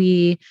when would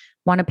we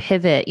want to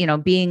pivot,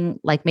 being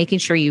like making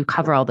sure you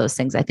cover all those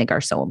things I think are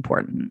so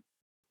important.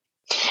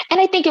 And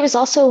I think it was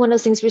also one of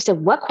those things where we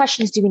said, what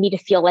questions do we need to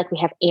feel like we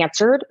have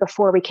answered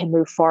before we can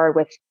move forward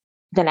with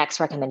the next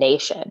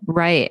recommendation?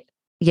 Right.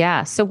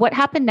 Yeah. So what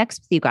happened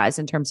next with you guys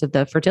in terms of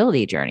the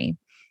fertility journey?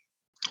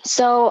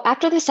 So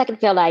after the second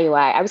failed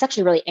IUI, I was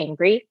actually really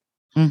angry.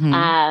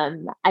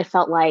 I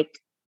felt like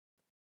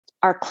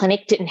our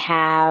clinic didn't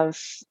have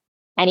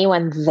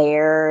anyone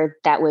there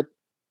that would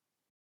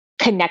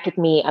connect with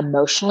me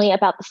emotionally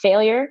about the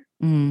failure.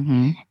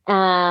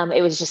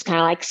 It was just kind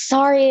of like,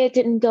 sorry, it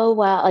didn't go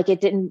well. Like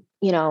it didn't,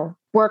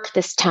 work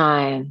this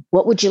time.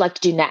 What would you like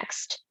to do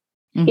next?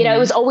 It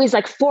was always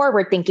like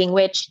forward thinking,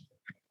 which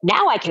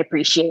now I can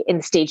appreciate in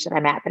the stage that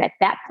I'm at. But at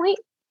that point,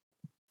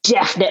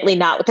 definitely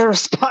not with the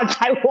response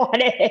I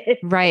wanted.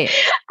 Right.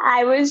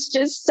 I was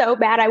just so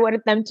bad. I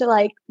wanted them to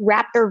like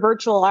wrap their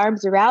virtual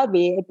arms around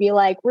me and be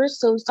like, we're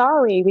so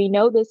sorry. We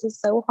know this is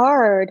so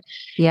hard.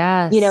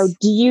 Yes.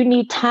 Do you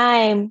need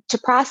time to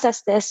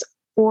process this?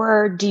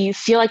 Or do you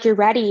feel like you're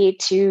ready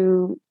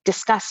to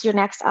discuss your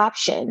next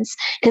options?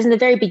 Because in the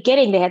very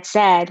beginning, they had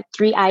said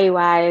 3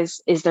 IUIs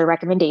is their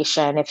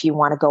recommendation if you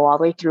want to go all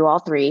the way through all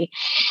 3.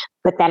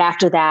 But that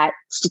after that,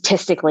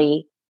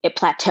 statistically, it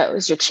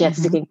plateaus. Your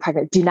chances of getting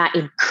pregnant do not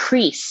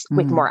increase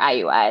with more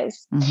IUIs.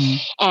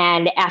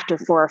 And after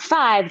 4 or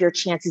 5, your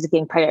chances of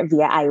getting pregnant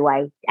via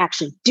IUI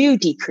actually do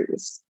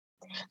decrease.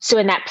 So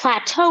in that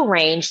plateau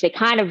range, they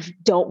kind of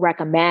don't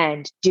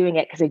recommend doing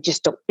it because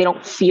they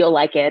don't feel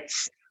like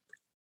it's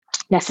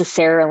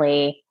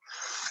necessarily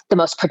the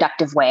most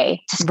productive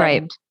way to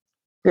spend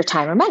your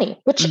time or money,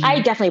 which I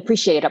definitely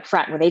appreciated up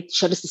front when they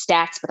showed us the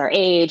stats with our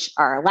age,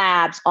 our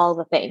labs, all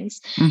the things.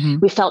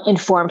 We felt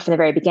informed from the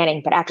very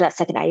beginning. But after that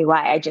second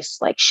IUI, I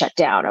just like shut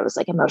down. I was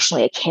like,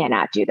 emotionally, I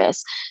cannot do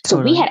this.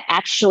 So we had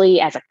actually,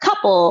 as a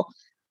couple,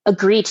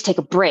 agreed to take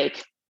a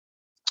break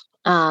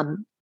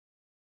from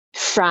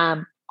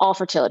all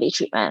fertility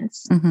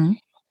treatments.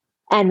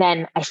 And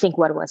then I think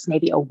what it was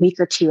maybe a week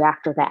or two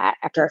after that,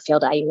 after our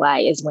failed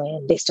IUI, is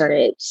when they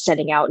started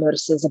sending out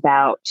notices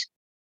about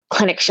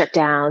clinic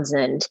shutdowns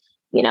and,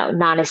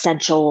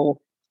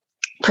 non-essential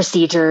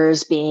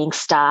procedures being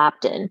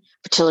stopped and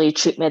fertility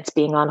treatments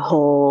being on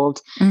hold.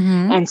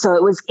 And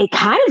so it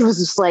kind of was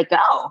just like,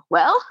 oh,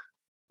 well,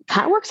 it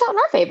kind of works out in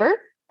our favor,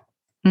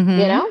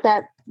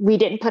 that we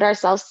didn't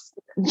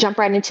jump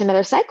right into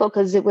another cycle,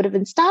 because it would have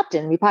been stopped.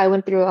 And we probably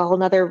went through a whole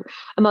nother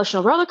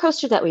emotional roller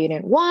coaster that we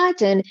didn't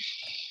want. And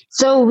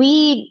so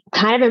we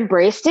kind of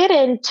embraced it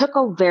and took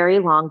a very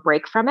long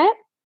break from it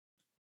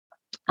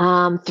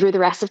through the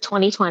rest of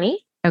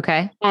 2020.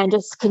 Okay. And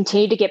just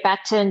continued to get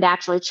back to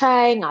naturally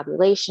trying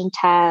ovulation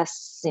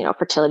tests,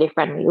 fertility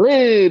friendly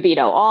lube,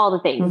 all the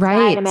things,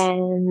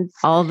 vitamins,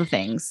 all the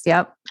things.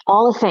 Yep.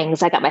 All the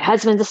things. I got my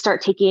husband to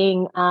start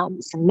taking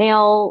some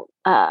male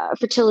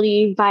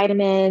fertility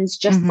vitamins,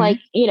 just like,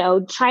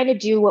 trying to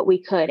do what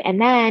we could. And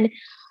then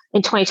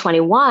in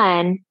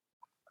 2021,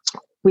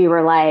 we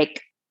were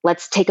like,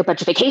 let's take a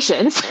bunch of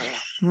vacations,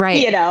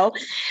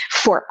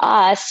 for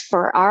us,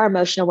 for our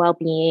emotional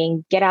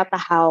well-being, get out the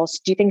house,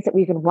 do things that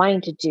we've been wanting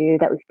to do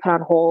that we've put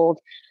on hold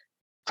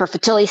for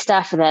fertility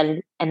stuff. And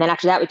then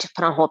after that, we took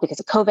put on hold because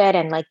of COVID,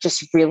 and like,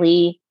 just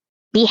really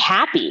be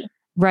happy.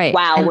 Right.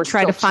 Wow. And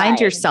try to find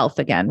yourself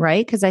again.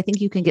 Right. Cause I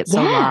think you can get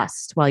so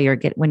lost when you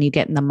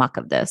get in the muck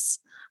of this.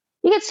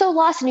 You get so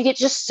lost and you get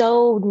just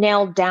so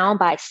nailed down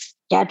by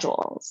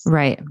schedules.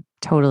 Right.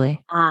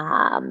 Totally.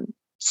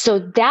 So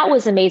that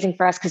was amazing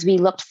for us, because we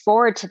looked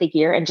forward to the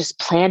year and just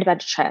planned a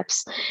bunch of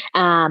trips.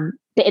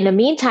 But in the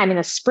meantime, in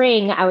the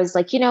spring, I was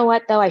like, you know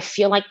what, though? I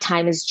feel like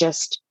time is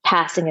just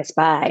passing us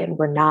by and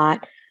we're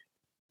not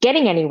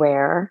getting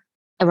anywhere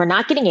and we're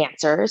not getting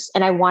answers.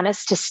 And I want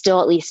us to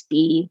still at least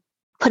be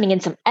putting in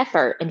some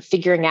effort and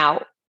figuring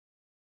out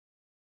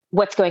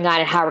what's going on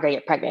and how we're going to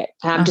get pregnant.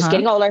 I'm just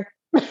getting older.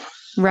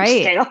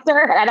 Right. Getting older,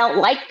 and I don't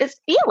like this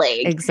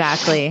feeling.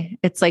 Exactly.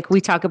 It's like, we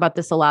talk about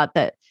this a lot,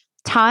 that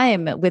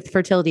time with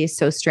fertility is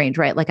so strange,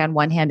 right? Like on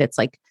one hand, it's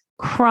like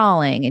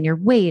crawling and you're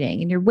waiting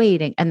and you're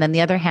waiting. And then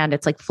the other hand,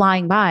 it's like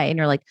flying by and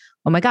you're like,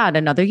 oh my God,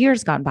 another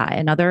year's gone by,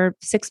 another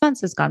 6 months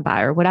has gone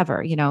by, or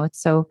whatever,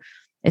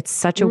 it's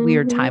such a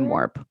weird time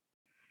warp.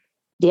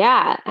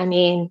 Yeah. I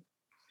mean,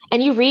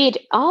 and you read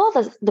all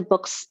the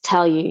books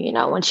tell you,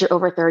 once you're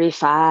over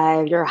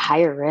 35, you're a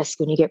higher risk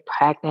when you get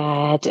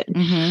pregnant,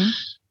 and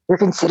you're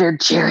considered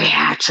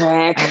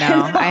geriatric. I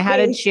know. I had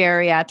a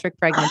geriatric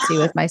pregnancy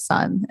with my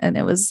son, and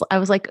I was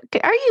like,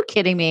 are you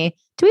kidding me?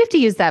 Do we have to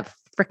use that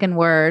freaking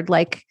word?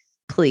 Like,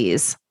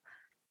 please.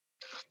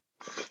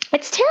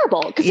 It's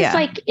terrible, because it's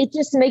like, it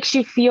just makes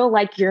you feel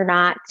like you're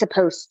not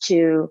supposed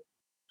to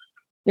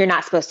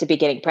be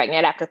getting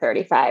pregnant after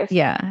 35.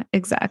 Yeah,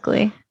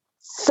 exactly.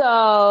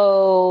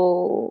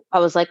 So I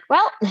was like,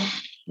 well,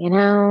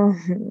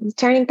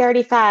 turning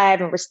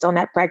 35 and we're still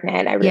not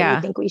pregnant. I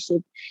really think we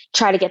should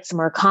try to get some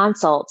more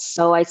consults.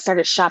 So I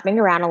started shopping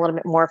around a little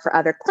bit more for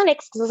other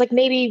clinics, because I was like,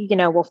 maybe,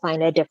 we'll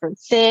find a different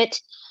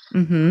fit,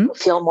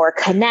 feel more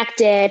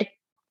connected.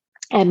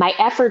 And my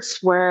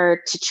efforts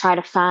were to try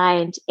to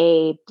find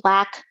a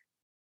Black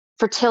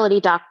fertility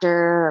doctor,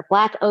 or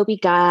Black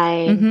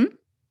OB-GYN,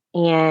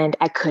 and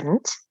I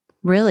couldn't.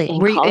 Really?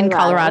 Were you in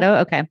Colorado?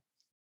 Okay.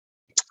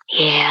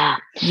 Yeah.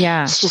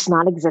 Yeah. It's just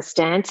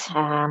non-existent.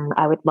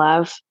 I would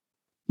love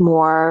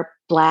more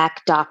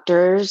Black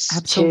doctors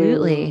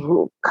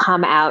to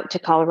come out to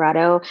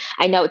Colorado.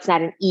 I know it's not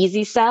an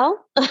easy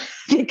sell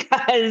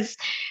because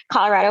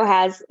Colorado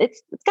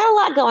it's got a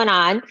lot going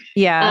on.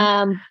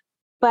 Yeah.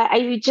 But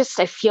I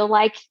feel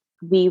like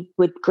we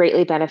would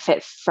greatly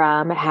benefit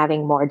from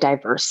having more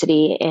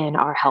diversity in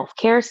our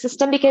healthcare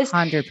system, because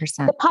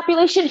 100%. the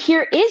population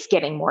here is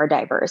getting more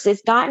diverse.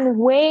 It's gotten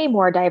way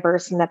more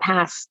diverse in the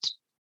past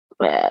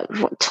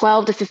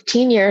 12 to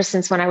 15 years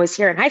since when I was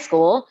here in high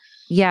school.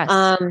 Yes.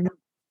 And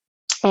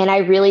I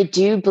really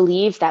do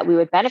believe that we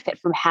would benefit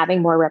from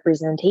having more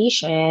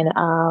representation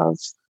of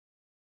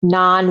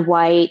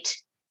non-white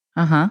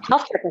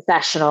healthcare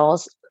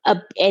professionals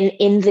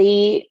in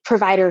the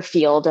provider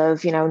field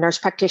of, nurse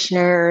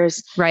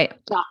practitioners,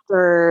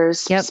 doctors,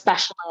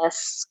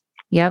 specialists.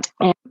 Yep.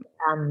 And,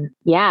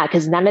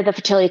 because none of the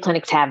fertility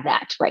clinics have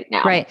that right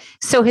now. Right.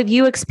 So have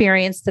you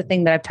experienced the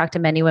thing that I've talked to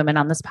many women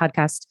on this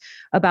podcast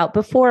about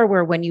before,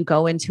 where when you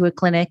go into a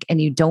clinic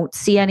and you don't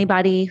see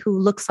anybody who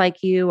looks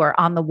like you, or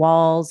on the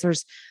walls,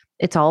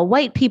 it's all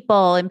white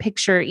people and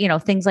picture,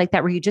 things like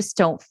that, where you just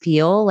don't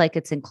feel like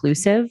it's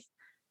inclusive?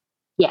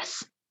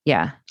 Yes.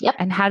 Yeah. Yep.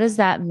 And how does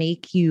that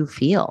make you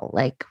feel?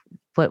 Like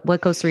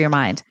what goes through your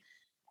mind?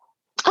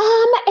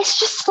 It's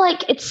just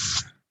like,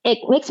 it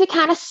makes me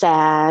kind of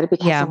sad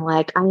because Yeah. I'm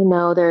like, I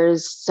know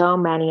there's so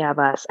many of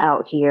us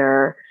out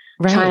here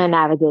trying Right. to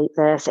navigate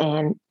this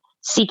and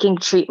seeking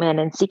treatment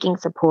and seeking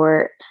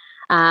support.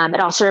 It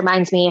also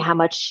reminds me how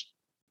much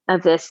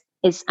of this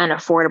is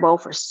unaffordable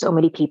for so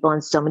many people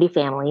and so many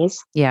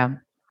families. Yeah.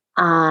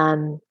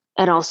 Um,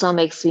 it also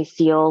makes me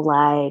feel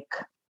like,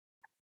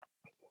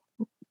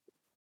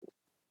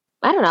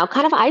 I don't know,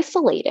 kind of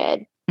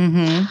isolated.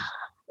 Mm-hmm.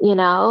 You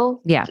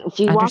know, Yeah. if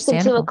you walk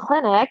into a Understandable.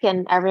 clinic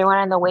and everyone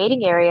in the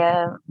waiting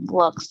area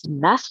looks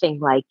nothing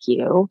like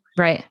you,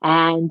 Right.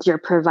 and your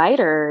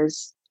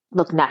providers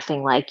look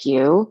nothing like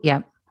you,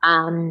 Yeah.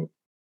 um,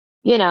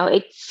 you know,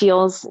 it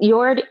feels you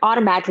already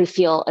automatically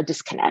feel a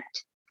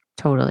disconnect.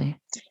 Totally.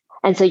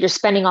 And so you're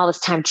spending all this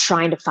time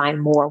trying to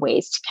find more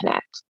ways to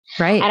connect.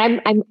 Right.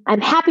 And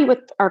I'm happy with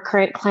our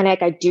current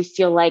clinic. I do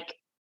feel like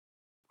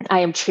I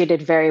am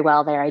treated very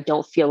well there. I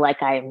don't feel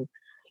like I'm,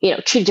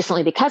 treated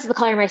differently because of the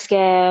color of my skin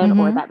or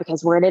Mm-hmm. that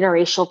because we're an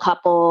interracial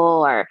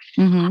couple, or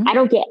Mm-hmm. I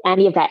don't get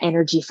any of that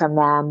energy from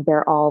them.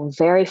 They're all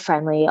very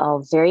friendly,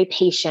 all very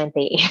patient.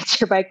 They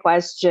answer my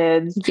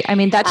questions. Yeah, I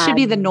mean, that should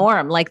be the Um,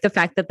 norm. Like the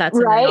fact that that's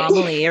an right.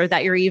 anomaly or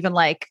that you're even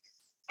like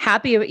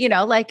happy,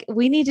 like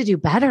we need to do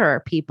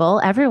better,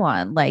 people,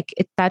 everyone. Like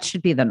that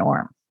should be the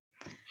norm.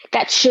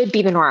 That should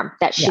be the norm.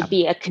 That Yeah. should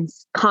be a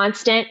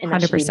constant, and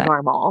that should be 100%.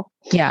 normal.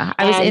 Yeah.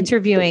 I was And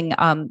interviewing,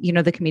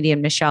 the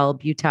comedian Michelle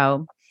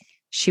Buteau.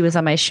 She was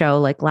on my show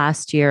like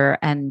last year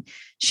and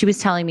she was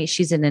telling me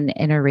she's in an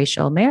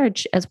interracial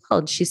marriage as well.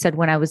 And she said,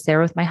 when I was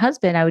there with my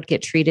husband, I would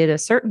get treated a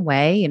certain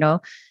way,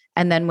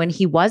 and then when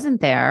he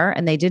wasn't there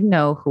and they didn't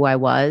know who I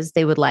was,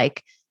 they would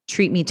like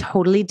treat me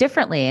totally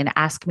differently and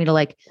ask me to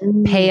like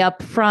pay mm,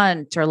 up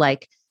front or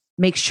like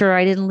make sure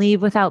I didn't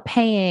leave without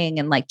paying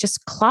and like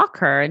just clock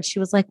her. And she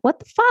was like, what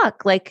the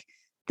fuck? Like,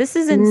 this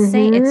is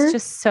insane. It's mhm.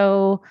 just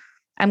so,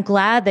 I'm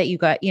glad that you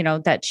got,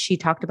 that she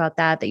talked about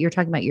that you're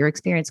talking about your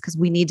experience because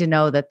we need to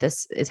know that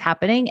this is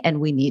happening and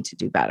we need to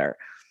do better.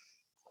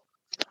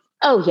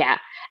 Oh yeah.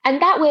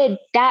 And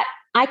that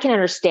I can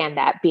understand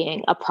that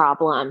being a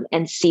problem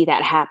and see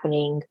that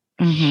happening.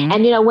 Mm-hmm.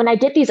 And when I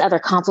did these other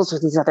consults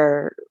with these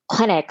other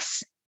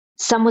clinics,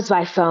 some was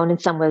by phone and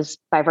some was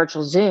by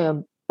virtual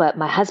Zoom, but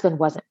my husband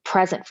wasn't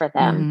present for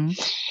them.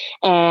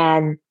 Mm-hmm.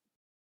 And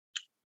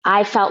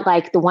I felt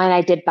like the one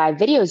I did by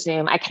video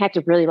Zoom, I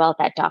connected really well with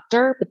that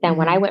doctor. But then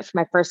when I Mm-hmm. went for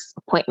my first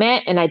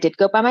appointment and I did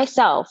go by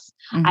myself,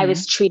 I Mm-hmm.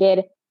 was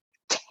treated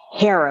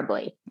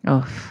terribly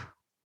Oh,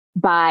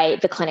 by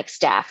the clinic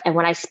staff. And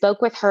when I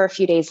spoke with her a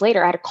few days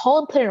later, I had to call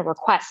and put in a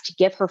request to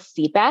give her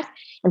feedback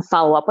and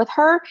follow up with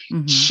her.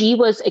 mm-hmm. She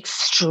was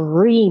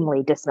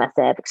extremely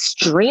dismissive,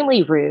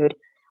 extremely rude,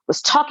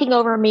 was talking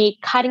over me,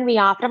 cutting me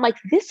off. And I'm like,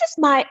 this is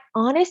my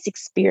honest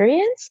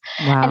experience.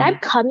 And I'm Wow.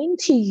 coming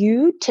to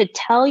you to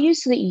tell you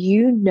so that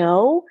you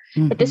know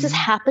that this is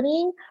Mm-hmm.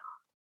 happening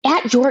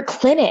at your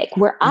clinic,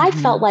 where I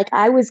felt Mm-hmm. like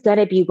I was going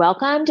to be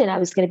welcomed and I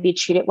was going to be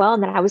treated well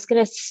and that I was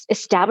going to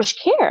establish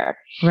care.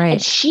 And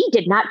Right. she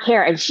did not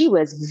care. And she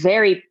was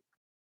very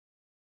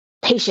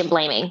patient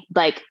blaming,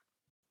 like,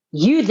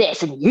 you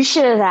this and you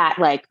should have that.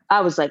 Like, I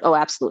was like, oh,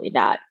 absolutely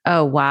not.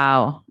 Oh,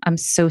 wow. I'm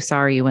so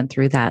sorry you went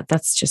through that.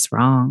 That's just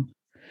wrong.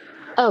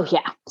 Oh,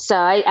 yeah.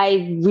 So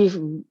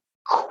we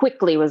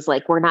quickly was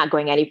like, we're not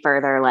going any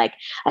further. Like,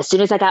 as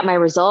soon as I got my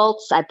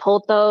results, I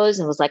pulled those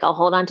and was like, I'll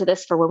hold on to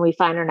this for when we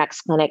find our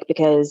next clinic,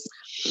 because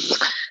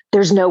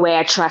there's no way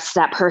I trust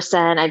that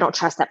person. I don't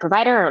trust that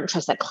provider. I don't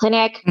trust that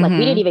clinic. Like, we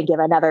didn't Mm-hmm. even give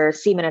another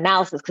semen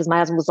analysis because my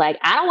husband was like,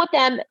 I don't want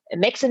them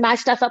mixing my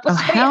stuff up with Oh,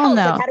 somebody hell else.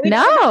 Like, no. how do we know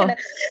we're not No. going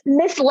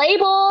to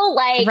mislabel?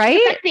 Like, the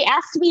Right. fact they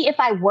asked me if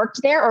I worked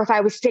there or if I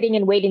was sitting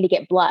and waiting to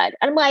get blood.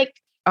 And I'm like,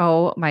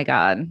 Oh my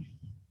God.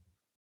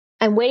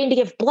 I'm waiting to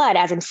give blood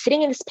as I'm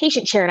sitting in this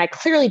patient chair and I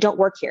clearly don't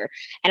work here.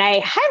 And I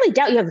highly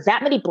doubt you have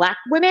that many Black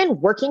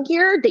women working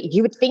here that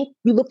you would think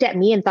you looked at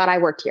me and thought I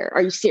worked here.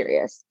 Are you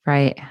serious?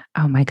 Right.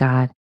 Oh my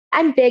God.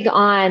 I'm big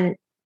on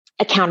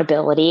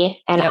accountability,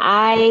 and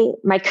Yep.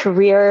 my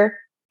career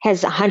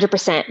has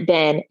 100%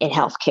 been in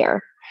healthcare.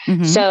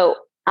 Mm-hmm. So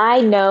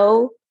I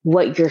know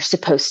what you're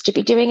supposed to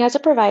be doing as a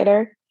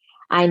provider.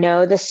 I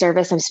know the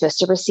service I'm supposed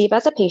to receive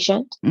as a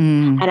patient,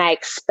 Mm. and I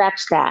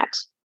expect that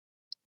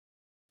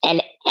in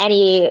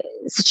any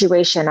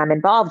situation I'm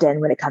involved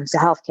in when it comes to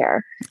healthcare.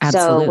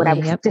 So when I Absolutely.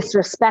 was Yep.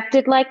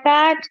 disrespected like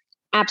that,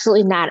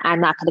 absolutely not. I'm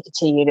not going to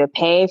continue to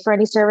pay for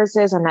any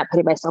services. I'm not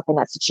putting myself in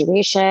that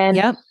situation.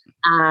 Yep.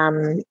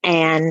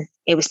 And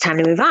it was time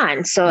to move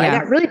on. So I Yeah.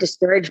 got really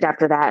discouraged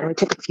after that. And we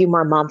took a few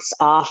more months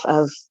off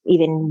of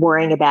even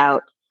worrying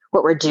about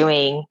what we're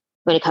doing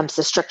when it comes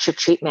to structured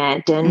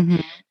treatment.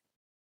 And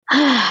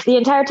Mm-hmm. the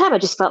entire time I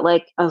just felt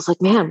like, I was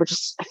like, man,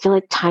 I feel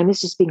like time is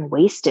just being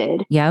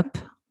wasted. Yep.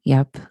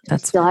 Yep. I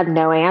still had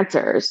no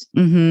answers.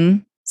 Mm-hmm.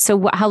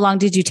 So how long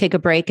did you take a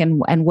break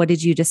and what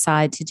did you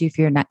decide to do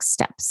for your next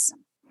steps?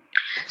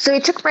 So we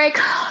took a break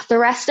the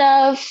rest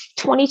of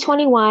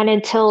 2021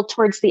 until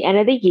towards the end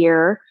of the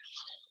year.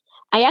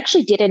 I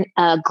actually did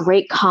a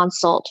great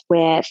consult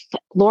with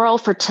Laurel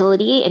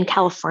Fertility in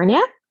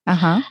California.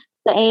 Uh-huh.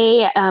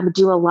 They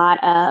do a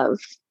lot of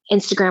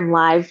Instagram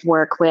live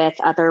work with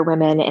other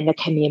women in the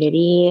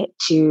community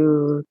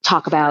to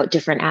talk about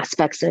different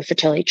aspects of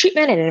fertility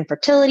treatment and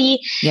infertility.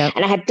 Yep.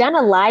 And I had done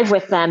a live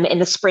with them in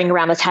the spring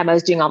around the time I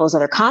was doing all those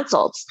other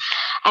consults.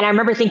 And I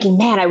remember thinking,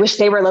 man, I wish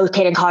they were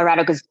located in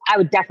Colorado because I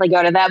would definitely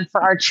go to them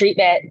for our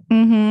treatment.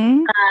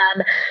 Mm-hmm.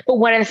 But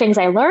one of the things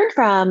I learned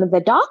from the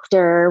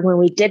doctor when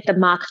we did the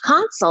mock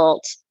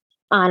consult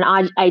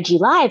on IG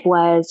Live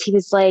was he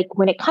was like,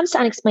 when it comes to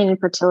unexplained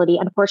infertility,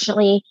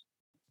 unfortunately,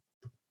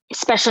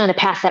 especially on the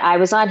path that I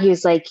was on, he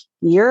was like,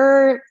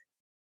 you're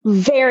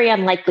very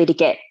unlikely to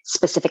get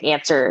specific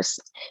answers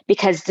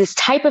because this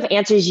type of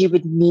answers you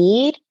would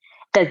need,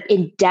 the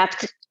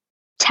in-depth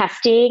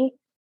testing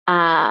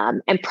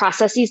and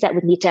processes that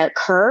would need to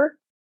occur,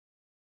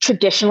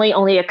 traditionally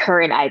only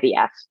occur in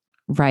IVF.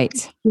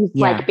 Right. He's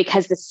like,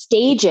 because the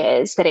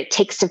stages that it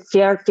takes to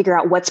figure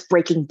out what's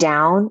breaking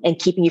down and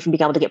keeping you from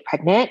being able to get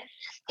pregnant,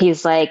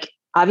 he's like,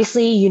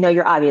 obviously,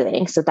 you're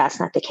ovulating, so that's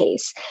not the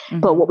case. Mm-hmm.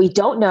 But what we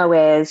don't know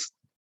is,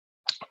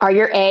 are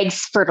your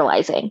eggs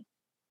fertilizing?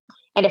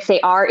 And if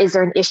they are, is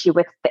there an issue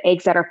with the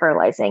eggs that are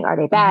fertilizing? Are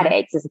they bad mm-hmm.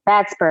 eggs? Is it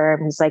bad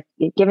sperm? He's like,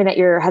 given that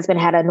your husband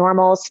had a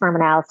normal sperm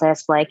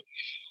analysis, like,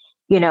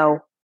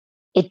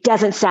 it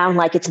doesn't sound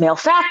like it's male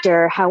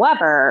factor.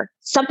 However,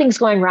 something's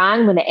going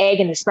wrong when the egg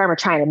and the sperm are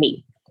trying to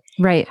meet.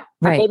 Right.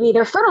 Right. Or maybe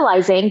they're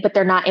fertilizing, but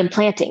they're not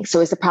implanting. So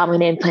is the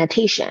problem in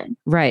implantation?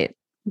 Right.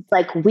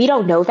 Like, we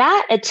don't know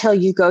that until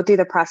you go through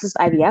the process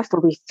of IVF where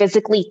we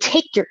physically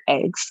take your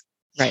eggs.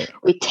 Right.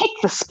 We take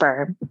the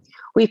sperm,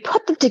 we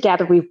put them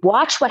together, we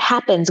watch what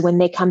happens when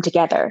they come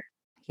together.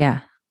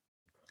 Yeah.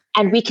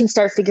 And we can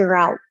start figuring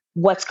out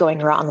what's going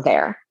wrong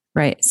there.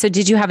 Right. So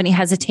did you have any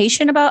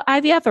hesitation about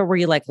IVF or were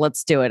you like,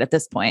 let's do it at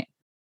this point?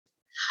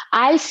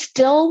 I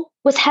still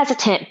was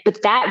hesitant,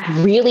 but that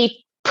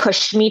really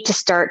pushed me to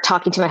start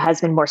talking to my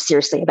husband more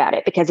seriously about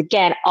it. Because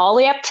again, all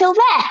the way up till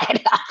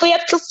then, all the way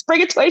up till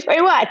spring of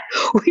 2021,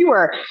 we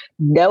were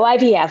no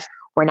IVF.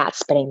 We're not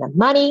spending the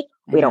money.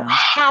 We don't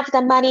have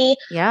the money.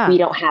 Yeah. We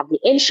don't have the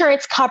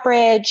insurance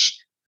coverage.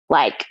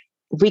 Like,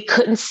 we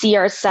couldn't see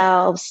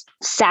ourselves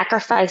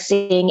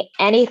sacrificing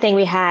anything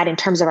we had in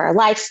terms of our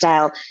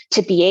lifestyle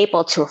to be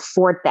able to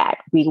afford that.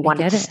 We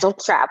wanted to still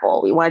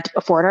travel. We wanted to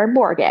afford our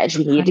mortgage.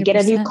 We needed 100%. To get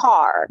a new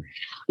car.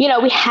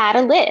 We had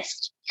a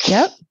list.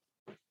 Yep.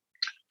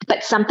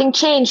 But something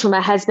changed when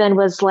my husband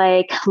was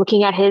like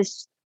looking at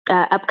his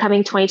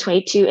upcoming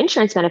 2022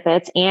 insurance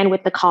benefits, and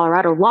with the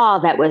Colorado law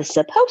that was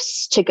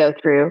supposed to go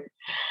through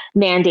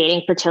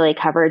mandating fertility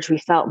coverage, we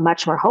felt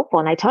much more hopeful.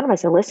 And I told him, I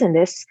said, listen,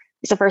 this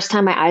is the first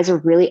time my eyes are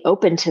really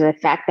open to the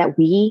fact that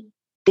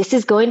this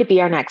is going to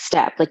be our next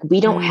step. Like,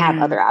 we don't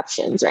have other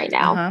options right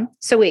now. Uh-huh.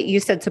 So wait, you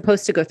said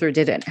supposed to go through,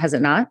 has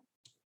it not?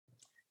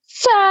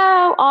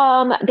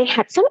 So they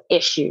had some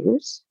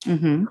issues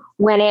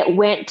when it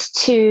went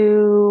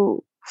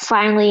to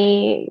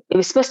finally, it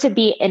was supposed to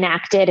be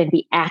enacted and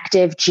be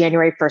active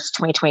January 1st,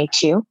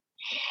 2022.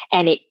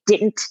 And it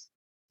didn't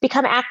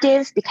become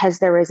active because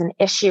there was an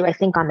issue, I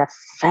think, on the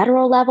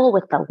federal level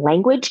with the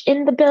language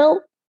in the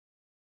bill.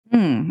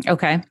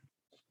 Okay.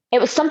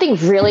 It was something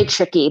really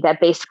tricky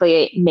that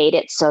basically made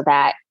it so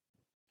that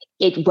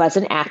it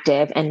wasn't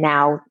active. And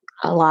now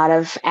a lot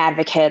of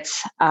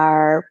advocates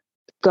are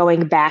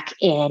going back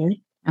in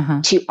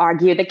to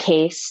argue the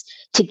case,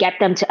 to get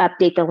them to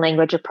update the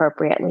language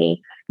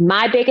appropriately.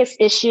 My biggest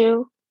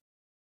issue,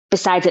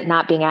 besides it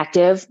not being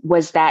active,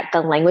 was that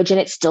the language in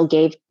it still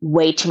gave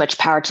way too much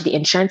power to the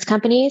insurance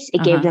companies.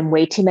 It gave them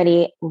way too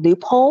many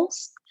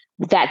loopholes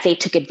that they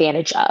took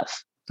advantage of.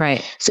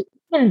 Right. So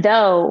even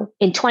though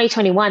in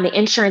 2021, the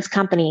insurance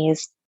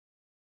companies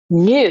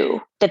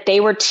knew that they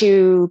were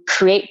to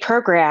create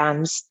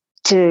programs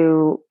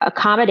to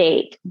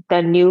accommodate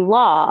the new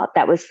law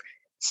that was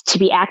to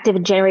be active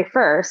in January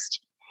 1st,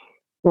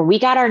 when we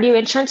got our new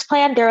insurance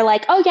plan, they're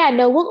like, oh yeah,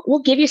 no,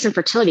 we'll give you some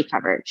fertility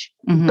coverage,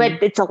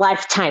 but it's a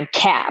lifetime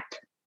cap.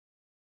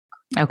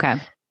 Okay.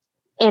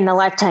 And the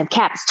lifetime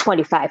cap is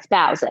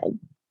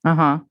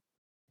 $25,000.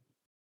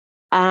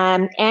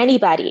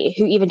 Anybody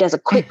who even does a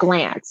quick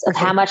glance of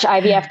how much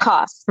IVF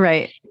costs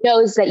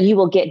knows that you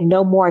will get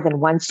no more than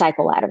one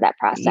cycle out of that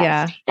process.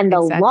 Yeah, and the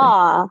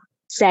law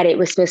said it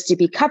was supposed to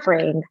be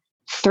covering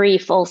 3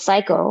 full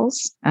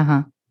cycles.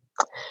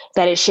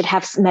 That it should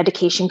have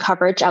medication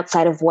coverage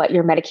outside of what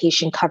your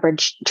medication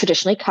coverage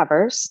traditionally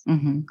covers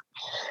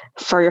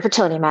for your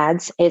fertility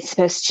meds. It's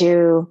supposed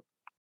to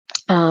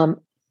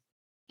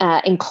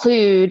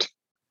include,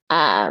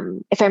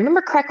 if I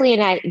remember correctly,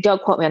 and I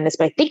don't quote me on this,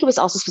 but I think it was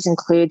also supposed to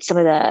include some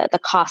of the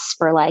costs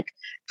for like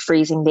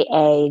freezing the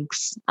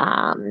eggs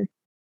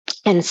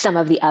and some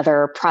of the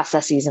other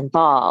processes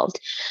involved.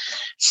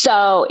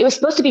 So it was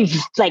supposed to be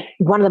like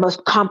one of the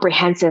most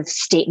comprehensive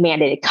state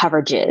mandated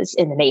coverages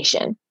in the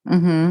nation.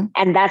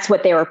 And that's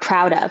what they were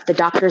proud of. The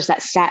doctors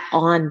that sat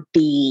on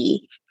the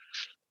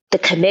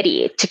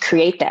committee to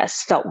create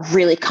this felt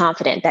really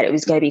confident that it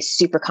was going to be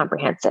super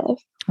comprehensive.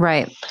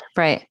 Right.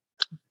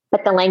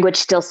 But the language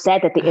still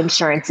said that the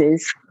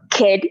insurances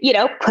kid,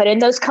 put in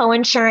those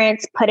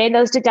co-insurance, put in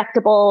those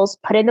deductibles,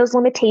 put in those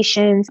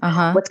limitations,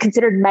 what's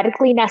considered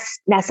medically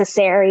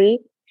necessary.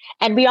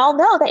 And we all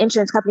know that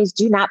insurance companies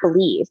do not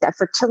believe that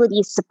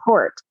fertility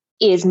support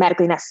is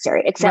medically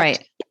necessary,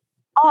 except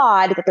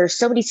odd that there's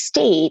so many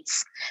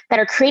states that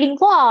are creating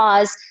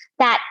laws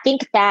that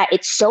think that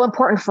it's so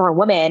important for a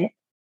woman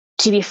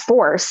to be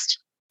forced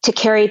to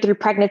carry through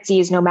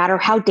pregnancies, no matter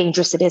how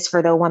dangerous it is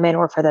for the woman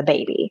or for the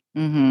baby,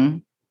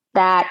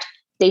 that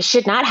they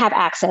should not have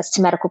access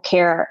to medical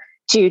care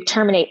to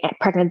terminate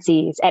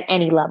pregnancies at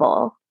any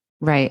level.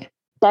 Right.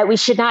 That we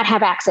should not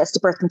have access to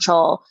birth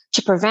control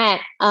to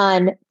prevent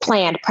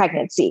unplanned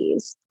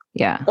pregnancies.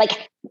 Yeah.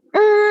 Like,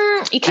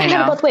 you can't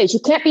have it both ways. You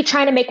can't be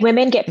trying to make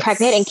women get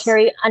pregnant and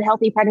carry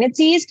unhealthy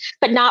pregnancies,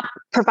 but not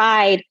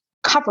provide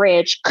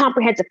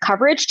comprehensive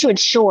coverage to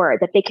ensure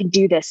that they can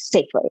do this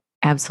safely.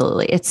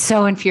 Absolutely. It's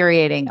so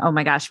infuriating. Oh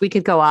my gosh. We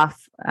could go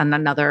off on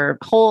another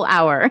whole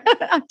hour.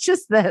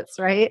 Just this,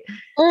 right?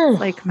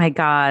 Like, my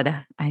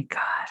God.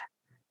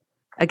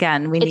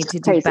 Again, we need to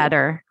do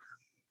better.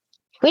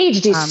 We need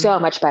to do so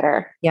much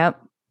better.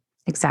 Yep.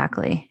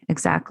 Exactly.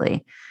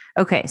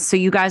 Okay. So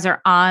you guys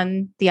are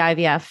on the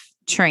IVF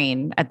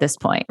train at this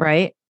point,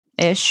 right?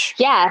 Ish.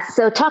 Yeah.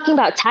 So talking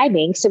about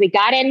timing. So we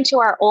got into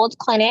our old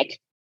clinic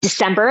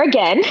December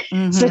again.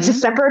 So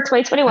December of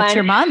 2021. That's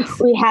your month.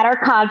 We had our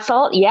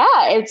consult. Yeah.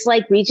 It's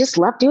like, we just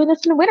love doing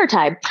this in the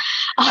wintertime.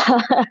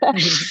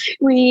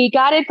 We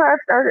got in for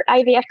our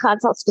IVF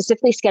consult,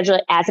 specifically scheduled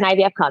it as an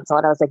IVF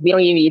consult. I was like, we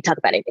don't even need to talk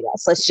about anything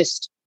else. Let's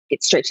just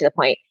get straight to the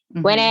point.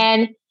 Went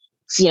in,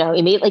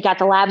 immediately got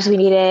the labs we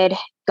needed,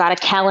 got a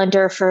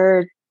calendar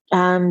for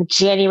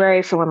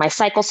January for when my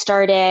cycle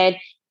started,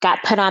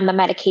 got put on the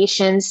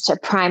medications to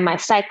prime my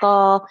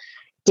cycle,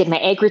 did my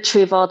egg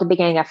retrieval at the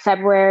beginning of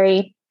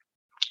February.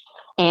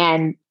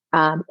 And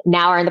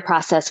now we're in the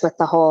process with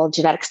the whole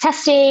genetics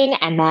testing,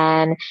 and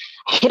then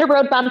I hit a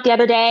road bump the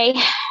other day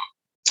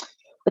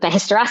with a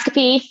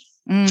hysteroscopy.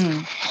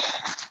 And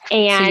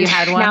so you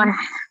had one? Now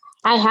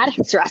I had a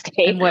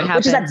hysteroscopy. And what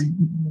happened? Which is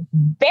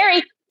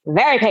very,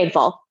 very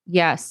painful.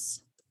 Yes.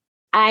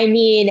 I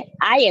mean,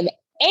 I am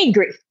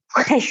angry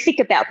when I think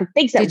about the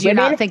things that did you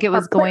not think it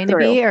was going to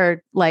be,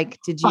 or like,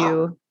 did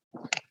you?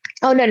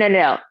 Oh,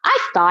 no.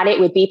 I thought it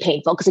would be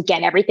painful because,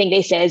 again, everything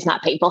they say is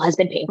not painful has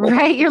been painful.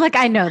 Right. You're like,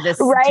 I know this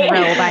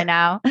drill by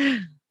now.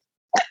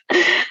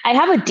 I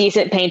have a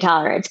decent pain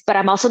tolerance, but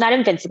I'm also not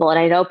invincible. And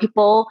I know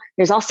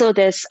there's also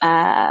this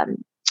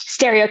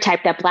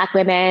stereotype that Black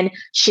women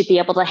should be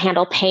able to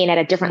handle pain at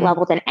a different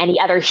level than any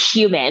other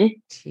human,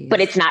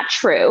 but it's not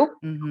true.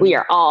 We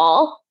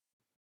all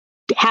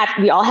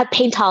have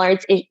pain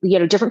tolerance,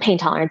 different pain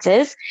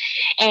tolerances.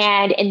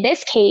 And in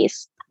this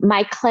case,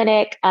 my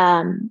clinic,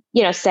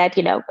 said,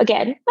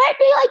 again, might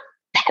be like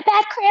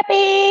bad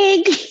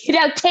cramping,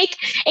 take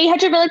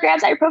 800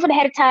 milligrams ibuprofen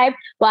ahead of time.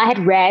 Well, I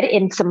had read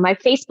in some of my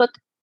Facebook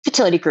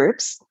fertility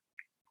groups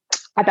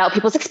about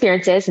people's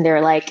experiences, and they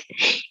were like,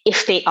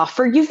 if they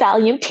offer you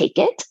Valium, take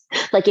it.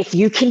 Like, if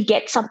you can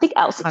get something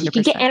else, if 100%. You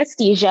can get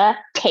anesthesia,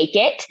 take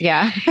it.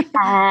 Yeah.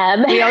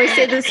 We always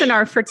say this in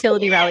our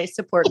fertility rally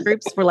support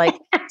groups. We're like,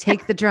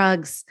 take the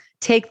drugs,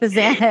 take the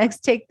Xanax,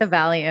 take the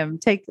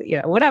Valium, take,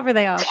 whatever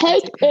they offer.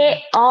 Take it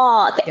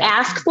all.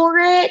 Ask for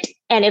it.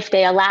 And if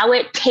they allow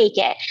it, take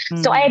it.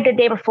 So I had the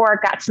day before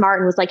got smart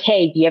and was like,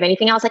 hey, do you have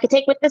anything else I could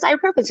take with this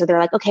ibuprofen? So they're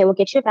like, okay, we'll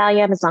get you a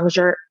Valium as long as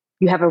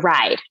you have a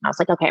ride. And I was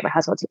like, okay, my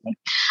husband will take me.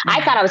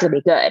 I thought I was going to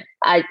be good.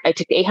 I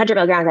took the 800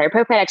 milligrams of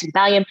ibuprofen. I took the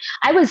Valium.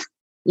 I was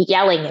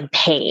yelling in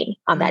pain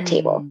on that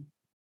table.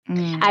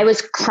 I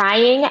was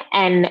crying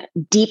and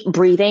deep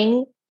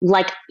breathing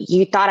like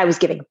you thought I was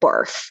giving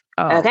birth.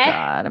 Oh, okay?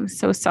 God, I'm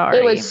so sorry.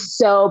 It was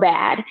so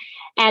bad.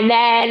 And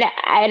then,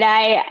 and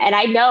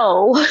I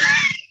know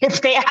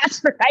if they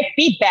ask for my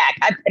feedback,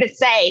 I'm going to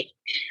say,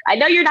 I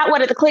know you're not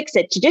one of the clinics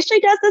that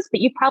traditionally does this, but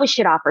you probably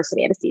should offer some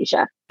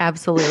anesthesia.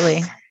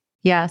 Absolutely.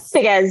 Yes.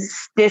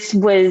 Because this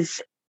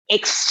was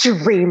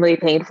extremely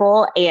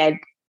painful and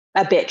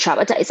a bit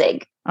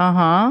traumatizing.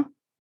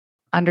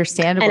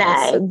 Understandable.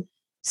 And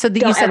so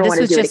you said this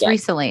was just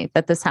recently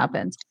that this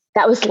happened.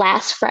 That was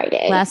last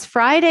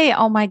Friday.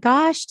 Oh my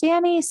gosh,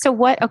 Dani. So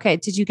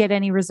did you get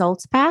any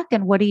results back?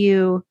 And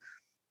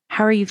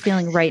how are you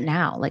feeling right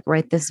now? Like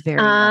right this very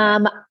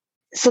moment?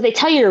 So they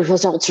tell you your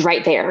results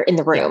right there in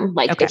the room.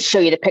 Like they show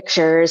you the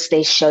pictures,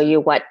 they show you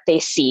what they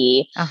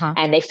see,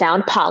 and they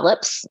found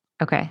polyps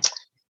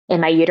in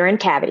my uterine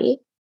cavity.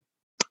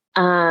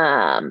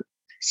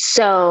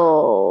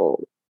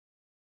 So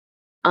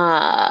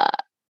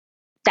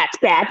that's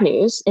bad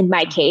news in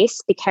my case,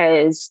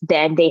 because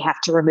then they have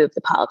to remove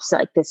the polyps. So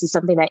like, this is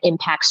something that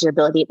impacts your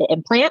ability to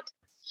implant.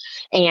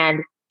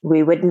 And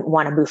we wouldn't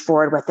want to move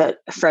forward with a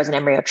frozen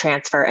embryo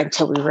transfer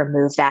until we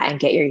remove that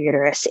and get your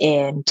uterus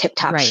in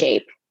tip-top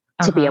shape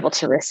to be able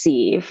to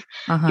receive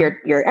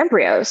your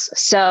embryos.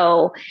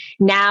 So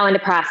now in the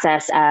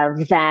process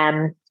of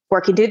them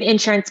working through the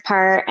insurance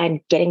part and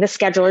getting the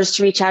schedulers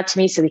to reach out to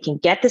me so we can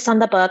get this on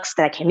the books,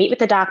 that I can meet with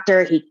the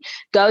doctor. He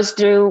goes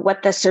through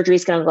what the surgery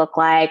is going to look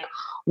like,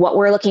 what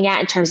we're looking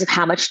at in terms of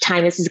how much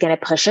time this is going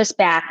to push us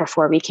back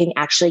before we can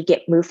actually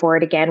move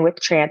forward again with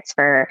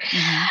transfer.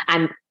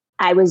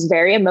 I was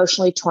very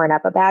emotionally torn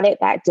up about it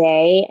that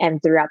day and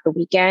throughout the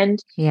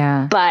weekend.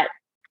 Yeah. But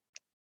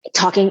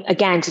talking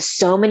again to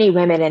so many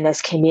women in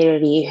this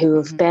community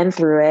who've been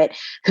through it,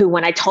 who,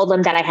 when I told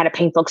them that I had a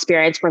painful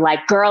experience, were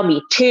like, girl,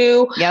 me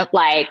too. Yep.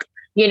 Like,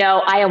 you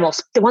know,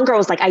 the one girl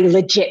was like, I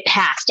legit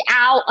passed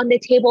out on the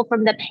table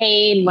from the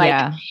pain. Like,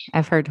 yeah,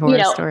 I've heard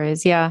horror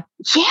stories. Yeah.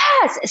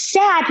 Yes.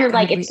 Sad. You're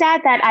like, it's sad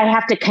that I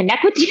have to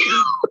connect with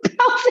you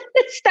about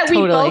this, that we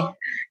both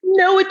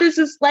know what this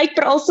is like,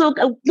 but also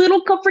a little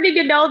comforting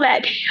to know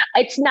that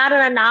it's not an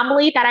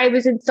anomaly, that I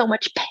was in so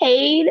much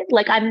pain.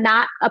 Like, I'm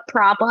not a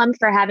problem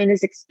for having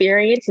this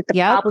experience. The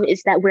problem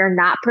is that we're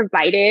not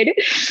provided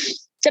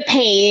the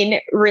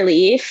pain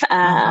relief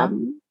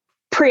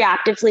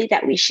preoperatively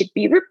that we should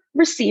be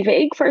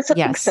receiving for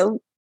something so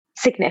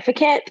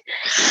significant.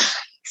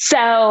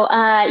 So,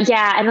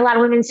 and a lot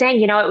of women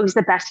saying, you know, it was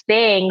the best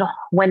thing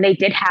when they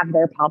did have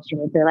their palms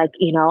removed. They're like,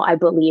 you know, I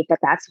believe that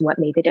that's what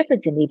made the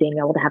difference in me being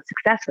able to have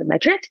success with my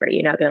transfer.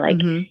 You know, they're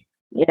like,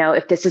 you know,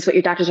 if this is what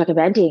your doctor's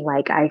recommending,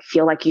 like, I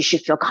feel like you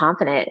should feel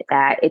confident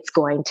that it's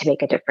going to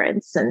make a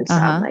difference. And so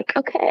I'm like,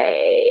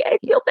 okay, I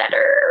feel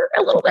better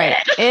a little bit.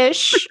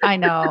 Ish. I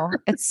know.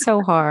 It's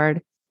so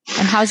hard.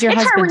 And how's your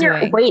husband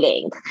doing? You're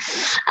waiting.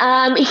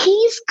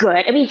 He's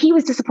good. I mean, he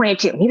was disappointed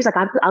too. He was like,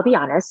 I'll be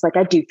honest, like,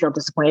 I do feel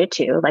disappointed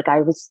too. Like, I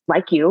was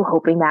like you,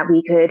 hoping that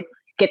we could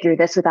get through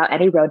this without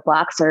any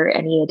roadblocks or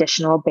any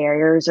additional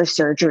barriers or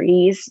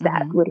surgeries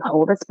that would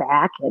hold us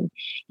back, and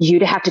you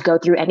to have to go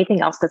through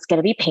anything else that's going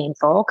to be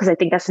painful. Because I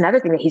think that's another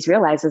thing that he's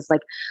realized is,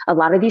 like, a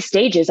lot of these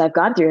stages I've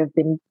gone through have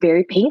been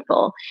very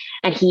painful,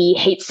 and he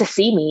hates to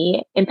see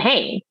me in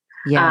pain.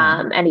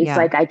 Yeah. And he's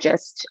like,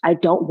 I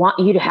don't want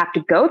you to have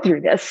to go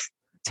through this.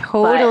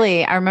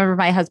 Totally. I remember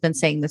my husband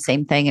saying the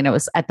same thing. And it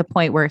was at the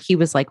point where he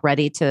was like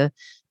ready to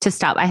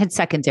stop. I had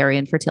secondary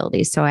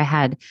infertility. So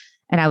I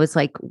was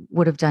like,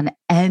 would have done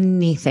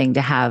anything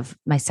to have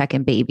my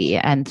second baby.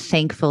 And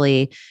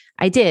thankfully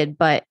I did.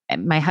 But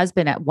my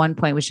husband at one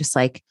point was just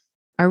like,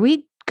 are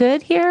we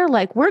good here?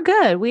 Like, we're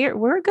good.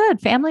 We're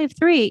good. Family of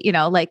 3, you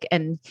know, like,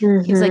 and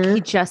he's like,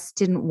 he just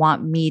didn't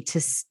want me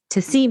to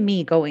see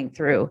me going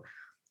through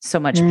so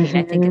much pain.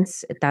 I think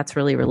that's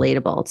really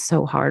relatable. It's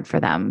so hard for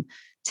them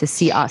to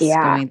see us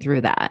going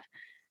through that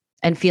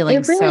and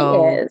feeling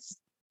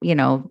you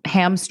know,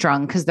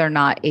 hamstrung because they're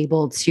not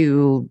able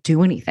to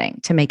do anything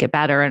to make it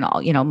better. And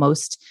all, you know,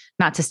 most,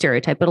 not to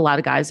stereotype, but a lot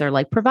of guys are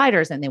like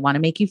providers and they want to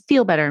make you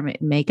feel better,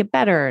 make it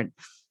better. And,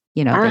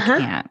 you know, they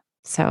can't.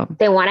 So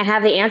they want to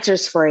have the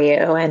answers for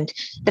you. And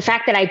the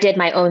fact that I did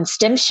my own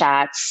stim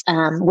shots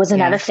was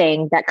another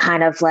thing that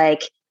kind of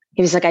like,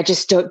 he was like, I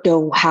just don't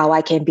know how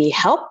I can be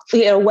helpful,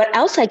 you know, what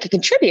else I could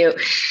contribute.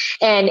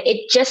 And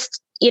it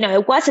just, you know,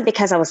 it wasn't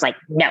because I was like,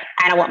 no,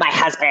 I don't want my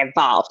husband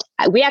involved.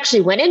 We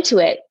actually went into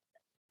it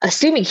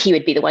assuming he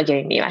would be the one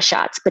giving me my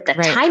shots, but the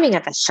timing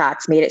of the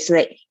shots made it so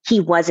that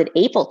he wasn't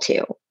able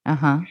to.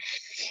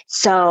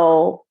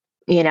 So,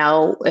 you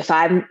know, if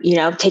I'm, you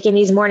know, taking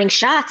these morning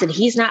shots and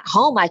he's not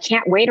home, I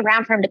can't wait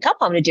around for him to come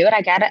home to do it.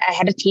 I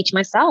had to teach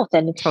myself,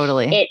 and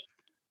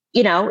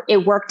you know,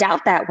 it worked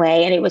out that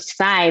way and it was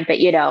fine. But,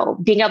 you know,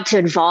 being able to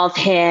involve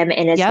him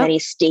in as many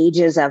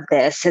stages of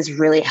this has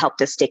really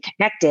helped us stay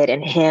connected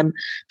and him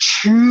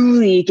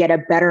truly get a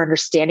better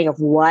understanding of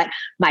what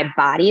my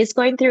body is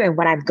going through and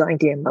what I'm going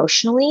through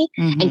emotionally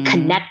and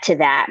connect to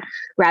that,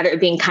 rather than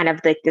being kind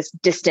of like this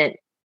distant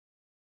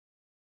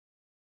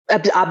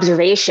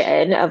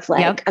observation of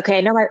like, okay,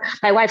 I know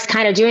my wife's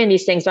kind of doing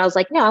these things, but I was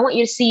like, no, I want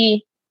you to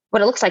see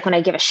what it looks like when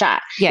I give a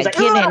shot. Yeah, like,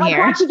 get in here.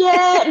 Watching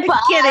it,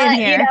 but, get in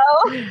here.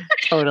 You know,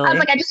 totally. I was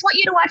like, I just want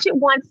you to watch it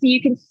once so you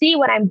can see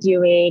what I'm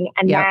doing.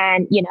 And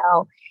then, you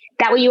know,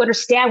 that way you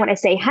understand when I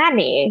say,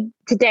 honey,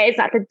 today is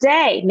not the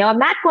day. No, I'm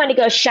not going to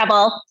go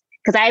shovel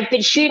because I've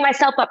been shooting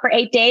myself up for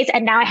 8 days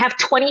and now I have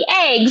 20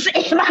 eggs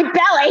in my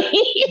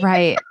belly.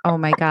 Right. Oh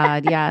my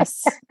God.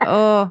 Yes.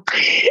 Oh,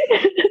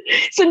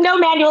 so no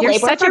manual labor. You're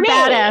such a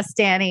badass,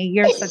 Dani.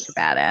 You're such a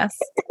badass.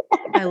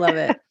 I love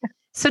it.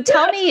 So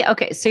tell me,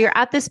 okay, so you're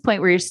at this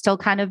point where you're still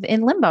kind of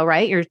in limbo,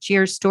 right?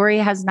 Your story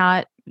has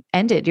not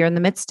ended. You're in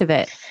the midst of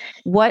it.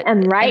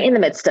 I'm right in the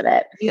midst of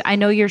it. I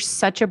know you're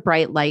such a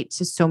bright light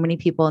to so many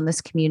people in this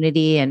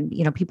community and,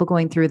 you know, people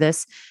going through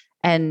this.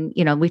 And,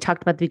 you know, we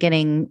talked about the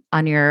beginning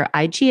on your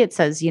IG, it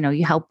says, you know,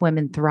 you help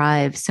women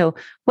thrive. So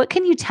what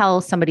can you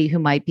tell somebody who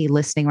might be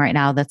listening right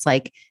now that's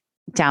like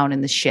down in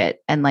the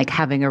shit and like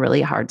having a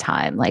really hard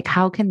time? Like,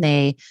 how can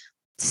they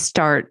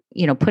start,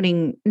 you know,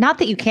 putting, not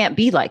that you can't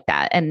be like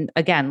that. And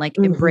again, like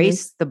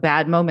embrace the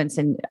bad moments.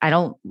 And I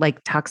don't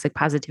like toxic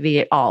positivity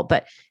at all,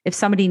 but if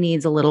somebody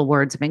needs a little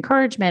words of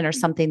encouragement or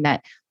something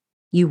that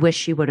you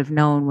wish you would have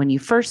known when you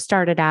first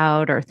started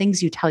out or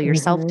things you tell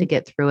yourself to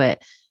get through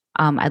it,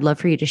 I'd love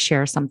for you to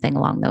share something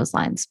along those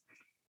lines.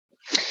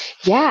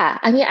 Yeah.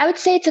 I mean, I would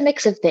say it's a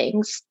mix of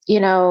things.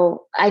 You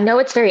know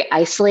it's very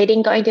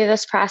isolating going through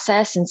this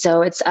process. And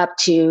so it's up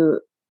to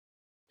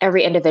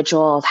every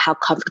individual of how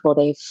comfortable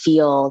they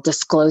feel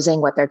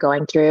disclosing what they're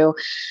going through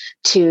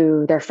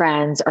to their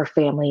friends or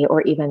family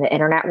or even the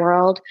internet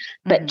world,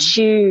 but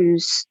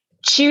choose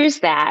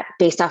that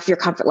based off your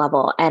comfort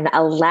level and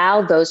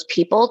allow those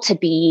people to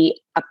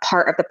be a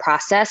part of the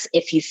process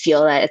if you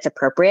feel that it's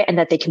appropriate and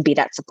that they can be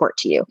that support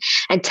to you,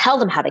 and tell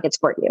them how they can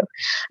support you.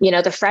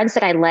 The friends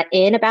that I let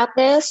in about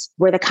this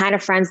were the kind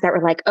of friends that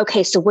were like,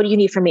 okay, so what do you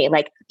need from me?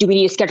 Like, do we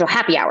need to schedule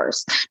happy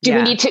hours? Do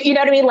we need to, you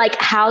know what I mean? Like,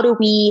 how do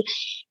we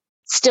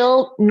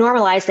still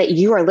normalize that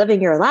you are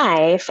living your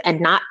life and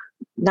not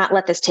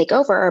let this take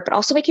over, but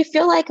also make you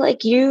feel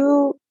like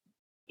you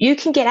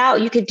can get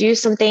out, you could do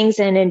some things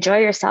and enjoy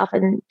yourself.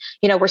 And,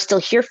 we're still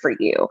here for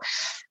you.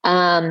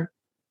 And,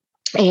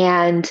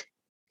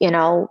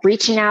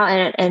 reaching out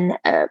and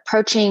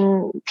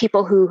approaching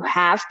people who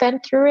have been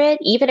through it,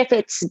 even if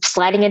it's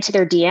sliding into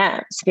their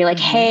DMs, be like,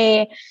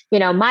 hey,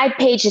 my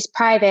page is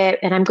private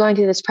and I'm going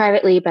through this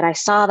privately, but I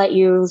saw that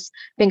you've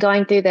been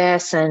going through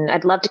this and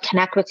I'd love to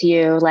connect with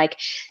you. Like,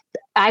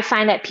 I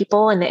find that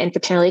people in the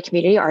infertility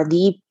community are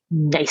the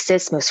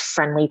nicest, most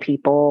friendly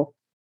people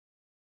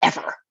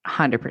ever.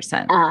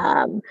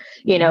 100%.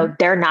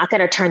 They're not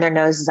going to turn their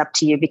noses up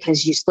to you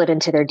because you slid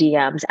into their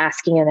DMs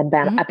asking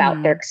them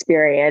about their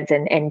experience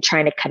and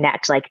trying to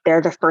connect. Like,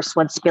 they're the first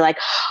ones to be like,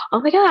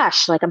 oh my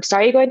gosh, like, I'm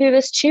sorry you're going through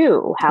this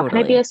too. How can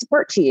I be a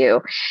support to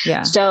you?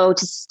 Yeah. So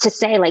to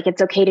say, like,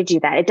 it's okay to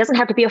do that. It doesn't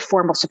have to be a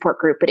formal support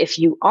group, but if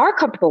you are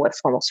comfortable with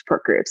formal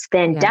support groups,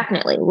 then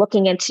definitely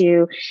looking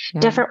into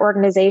different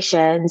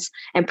organizations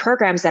and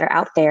programs that are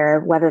out there,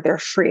 whether they're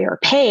free or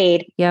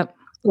paid. Yep.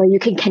 Where you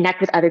can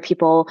connect with other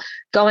people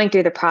going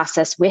through the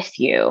process with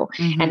you,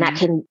 and that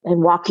can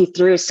walk you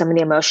through some of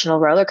the emotional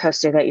roller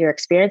coaster that you're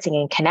experiencing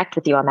and connect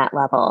with you on that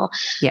level.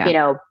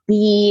 Yeah.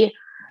 Be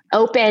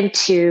open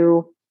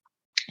to,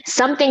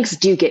 some things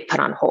do get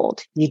put on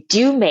hold. You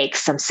do make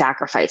some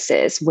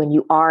sacrifices when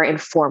you are in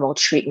formal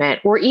treatment,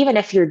 or even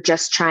if you're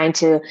just trying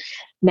to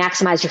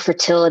maximize your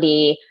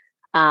fertility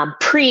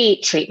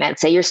pre-treatment.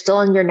 Say you're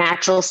still in your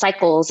natural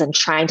cycles and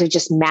trying to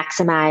just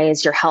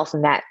maximize your health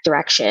in that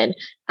direction.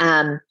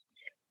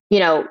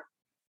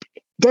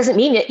 Doesn't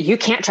mean that you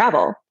can't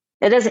travel.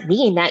 It doesn't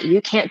mean that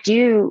you can't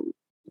do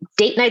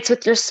date nights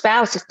with your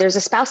spouse if there's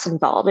a spouse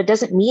involved. It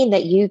doesn't mean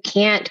that you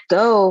can't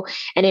go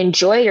and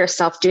enjoy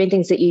yourself doing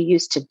things that you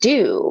used to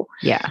do.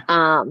 Yeah.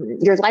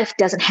 Your life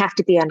doesn't have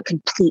to be on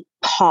complete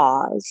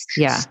pause.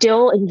 Yeah.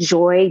 Still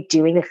enjoy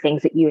doing the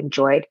things that you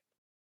enjoyed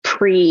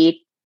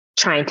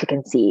trying to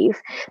conceive,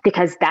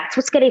 because that's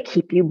what's going to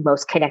keep you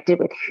most connected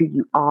with who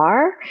you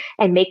are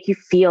and make you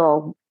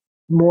feel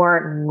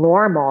more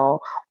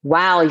normal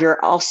while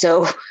you're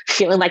also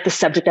feeling like the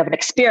subject of an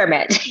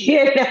experiment,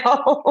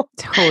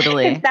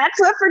 Totally. That's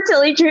what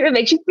fertility treatment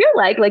makes you feel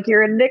like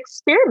you're in an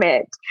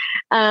experiment.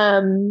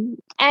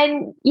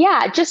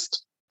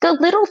 Just the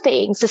little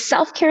things, the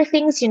self-care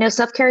things,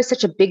 self-care is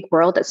such a big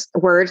word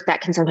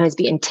that can sometimes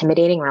be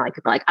intimidating, where like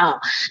people are like, oh,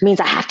 it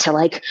means I have to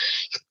like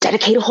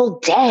dedicate a whole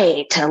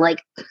day to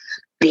like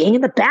being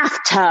in the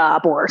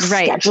bathtub or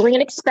scheduling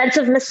an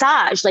expensive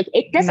massage. Like,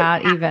 it doesn't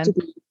have to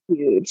be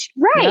huge.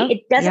 Right. Yep.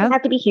 It doesn't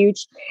have to be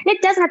huge. It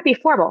doesn't have to be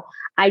formal.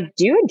 I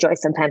do enjoy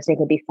sometimes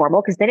making it be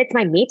formal, because then it's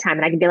my me time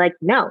and I can be like,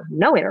 no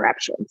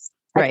interruptions.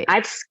 Like,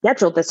 I've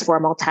scheduled this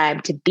formal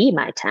time to be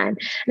my time. And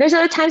there's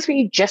other times where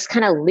you just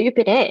kind of loop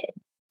it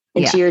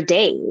into your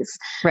days.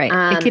 Right.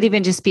 It could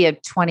even just be a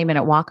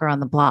 20-minute walk around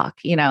the block,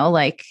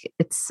 like,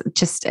 it's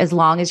just, as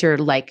long as you're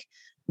like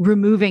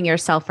removing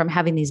yourself from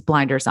having these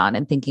blinders on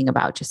and thinking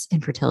about just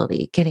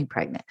infertility, getting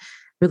pregnant,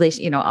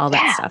 all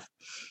that stuff.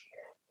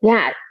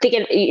 Yeah.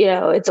 Thinking,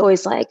 it's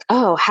always like,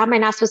 oh, how am I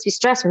not supposed to be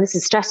stressed when this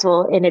is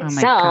stressful in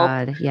itself? Oh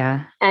my God.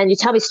 Yeah. And you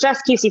tell me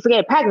stress keeps you from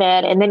getting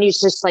pregnant. And then you're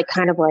just like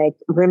kind of like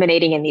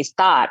ruminating in these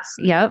thoughts.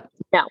 Yep.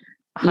 No,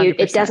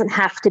 it doesn't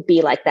have to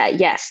be like that.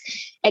 Yes.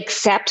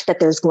 Except that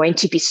there's going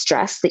to be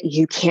stress that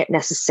you can't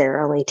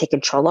necessarily take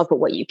control of, but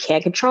what you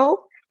can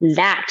control,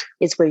 that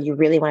is where you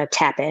really want to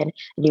tap in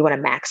and you want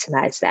to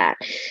maximize that.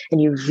 And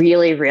you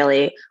really,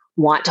 really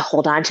want to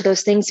hold on to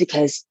those things,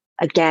 because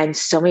again,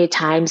 so many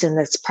times in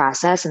this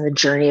process and the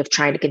journey of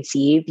trying to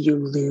conceive, you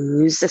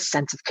lose a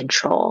sense of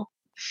control.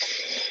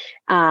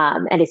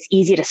 And it's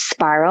easy to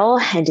spiral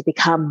and to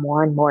become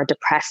more and more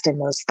depressed in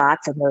those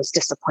thoughts and those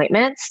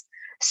disappointments.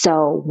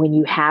 So when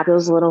you have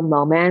those little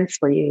moments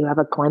where you have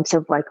a glimpse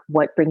of like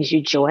what brings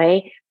you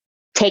joy,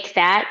 take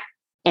that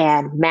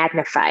and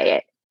magnify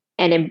it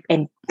and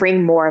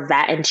bring more of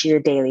that into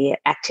your daily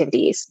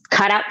activities.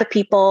 Cut out the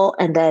people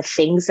and the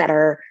things that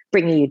are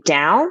bringing you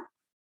down.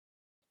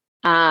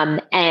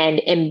 And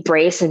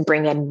embrace and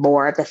bring in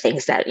more of the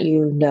things that,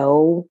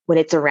 when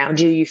it's around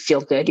you, you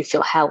feel good, you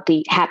feel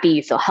happy,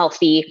 you feel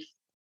healthy,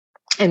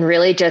 and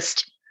really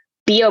just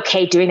be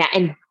okay doing that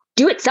and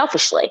do it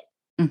selfishly.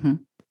 Mm-hmm.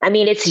 I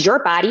mean, it's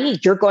your body.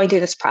 You're going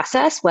through this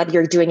process, whether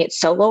you're doing it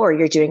solo or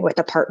you're doing it with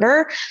a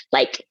partner.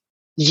 Like,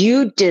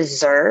 you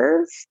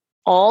deserve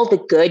all the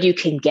good you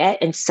can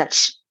get in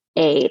such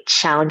a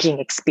challenging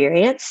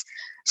experience.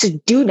 So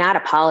do not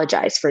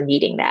apologize for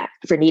needing that,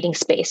 for needing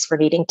space, for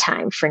needing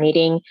time, for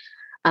needing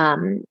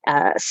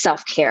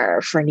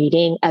self-care, for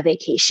needing a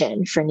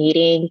vacation, for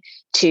needing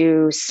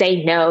to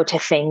say no to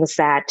things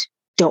that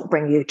don't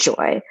bring you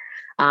joy,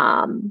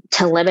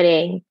 to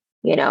limiting,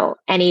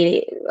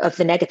 any of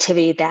the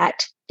negativity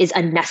that is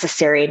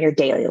unnecessary in your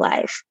daily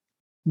life.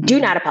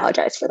 Do not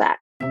apologize for that.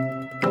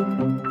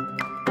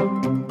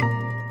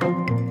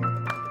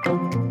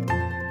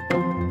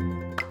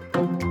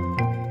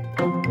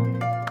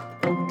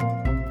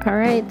 All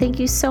right. Thank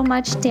you so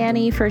much,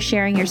 Dani, for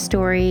sharing your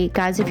story.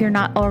 Guys, if you're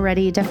not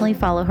already, definitely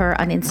follow her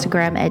on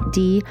Instagram at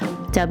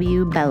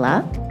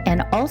DWBella.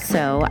 And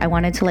also, I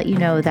wanted to let you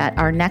know that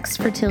our next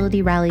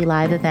Fertility Rally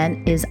Live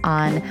event is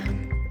on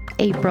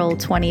April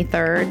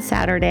 23rd,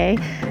 Saturday.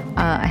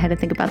 I had to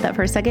think about that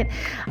for a second,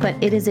 but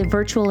it is a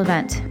virtual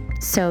event.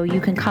 So you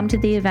can come to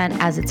the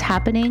event as it's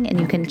happening and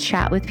you can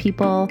chat with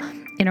people,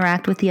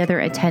 interact with the other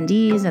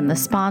attendees and the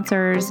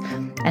sponsors,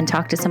 and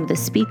talk to some of the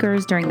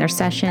speakers during their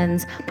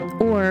sessions.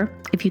 Or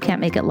if you can't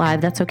make it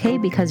live, that's okay,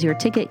 because your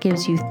ticket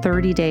gives you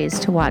 30 days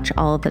to watch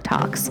all of the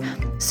talks.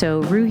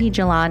 So Ruhi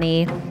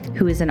Jalani,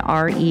 who is an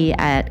RE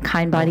at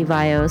Kind Body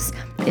Vios,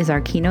 is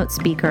our keynote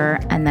speaker.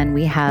 And then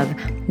we have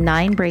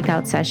 9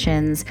 breakout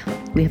sessions.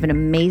 We have an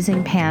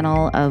amazing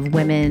panel of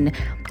women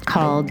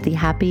called The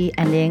Happy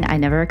Ending I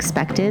Never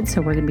Expected.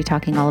 So we're going to be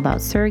talking all about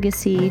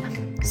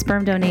surrogacy,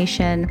 sperm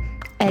donation,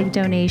 egg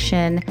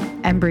donation,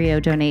 embryo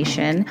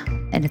donation,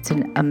 and it's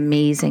an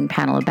amazing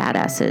panel of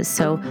badasses.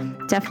 So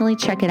definitely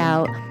check it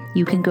out.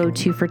 You can go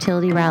to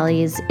Fertility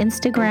Rally's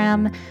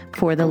Instagram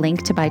for the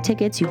link to buy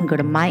tickets. You can go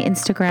to my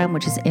Instagram,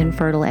 which is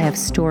Infertile. I have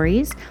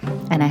stories,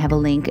 and I have a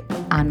link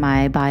on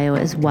my bio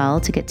as well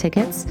to get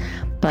tickets.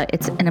 But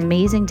it's an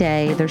amazing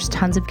day. There's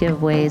tons of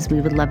giveaways. We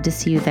would love to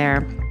see you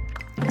there.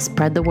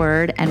 Spread the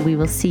word, and we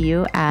will see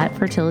you at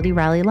Fertility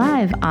Rally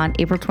Live on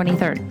April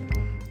 23rd.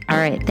 All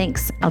right,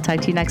 thanks. I'll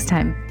talk to you next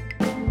time.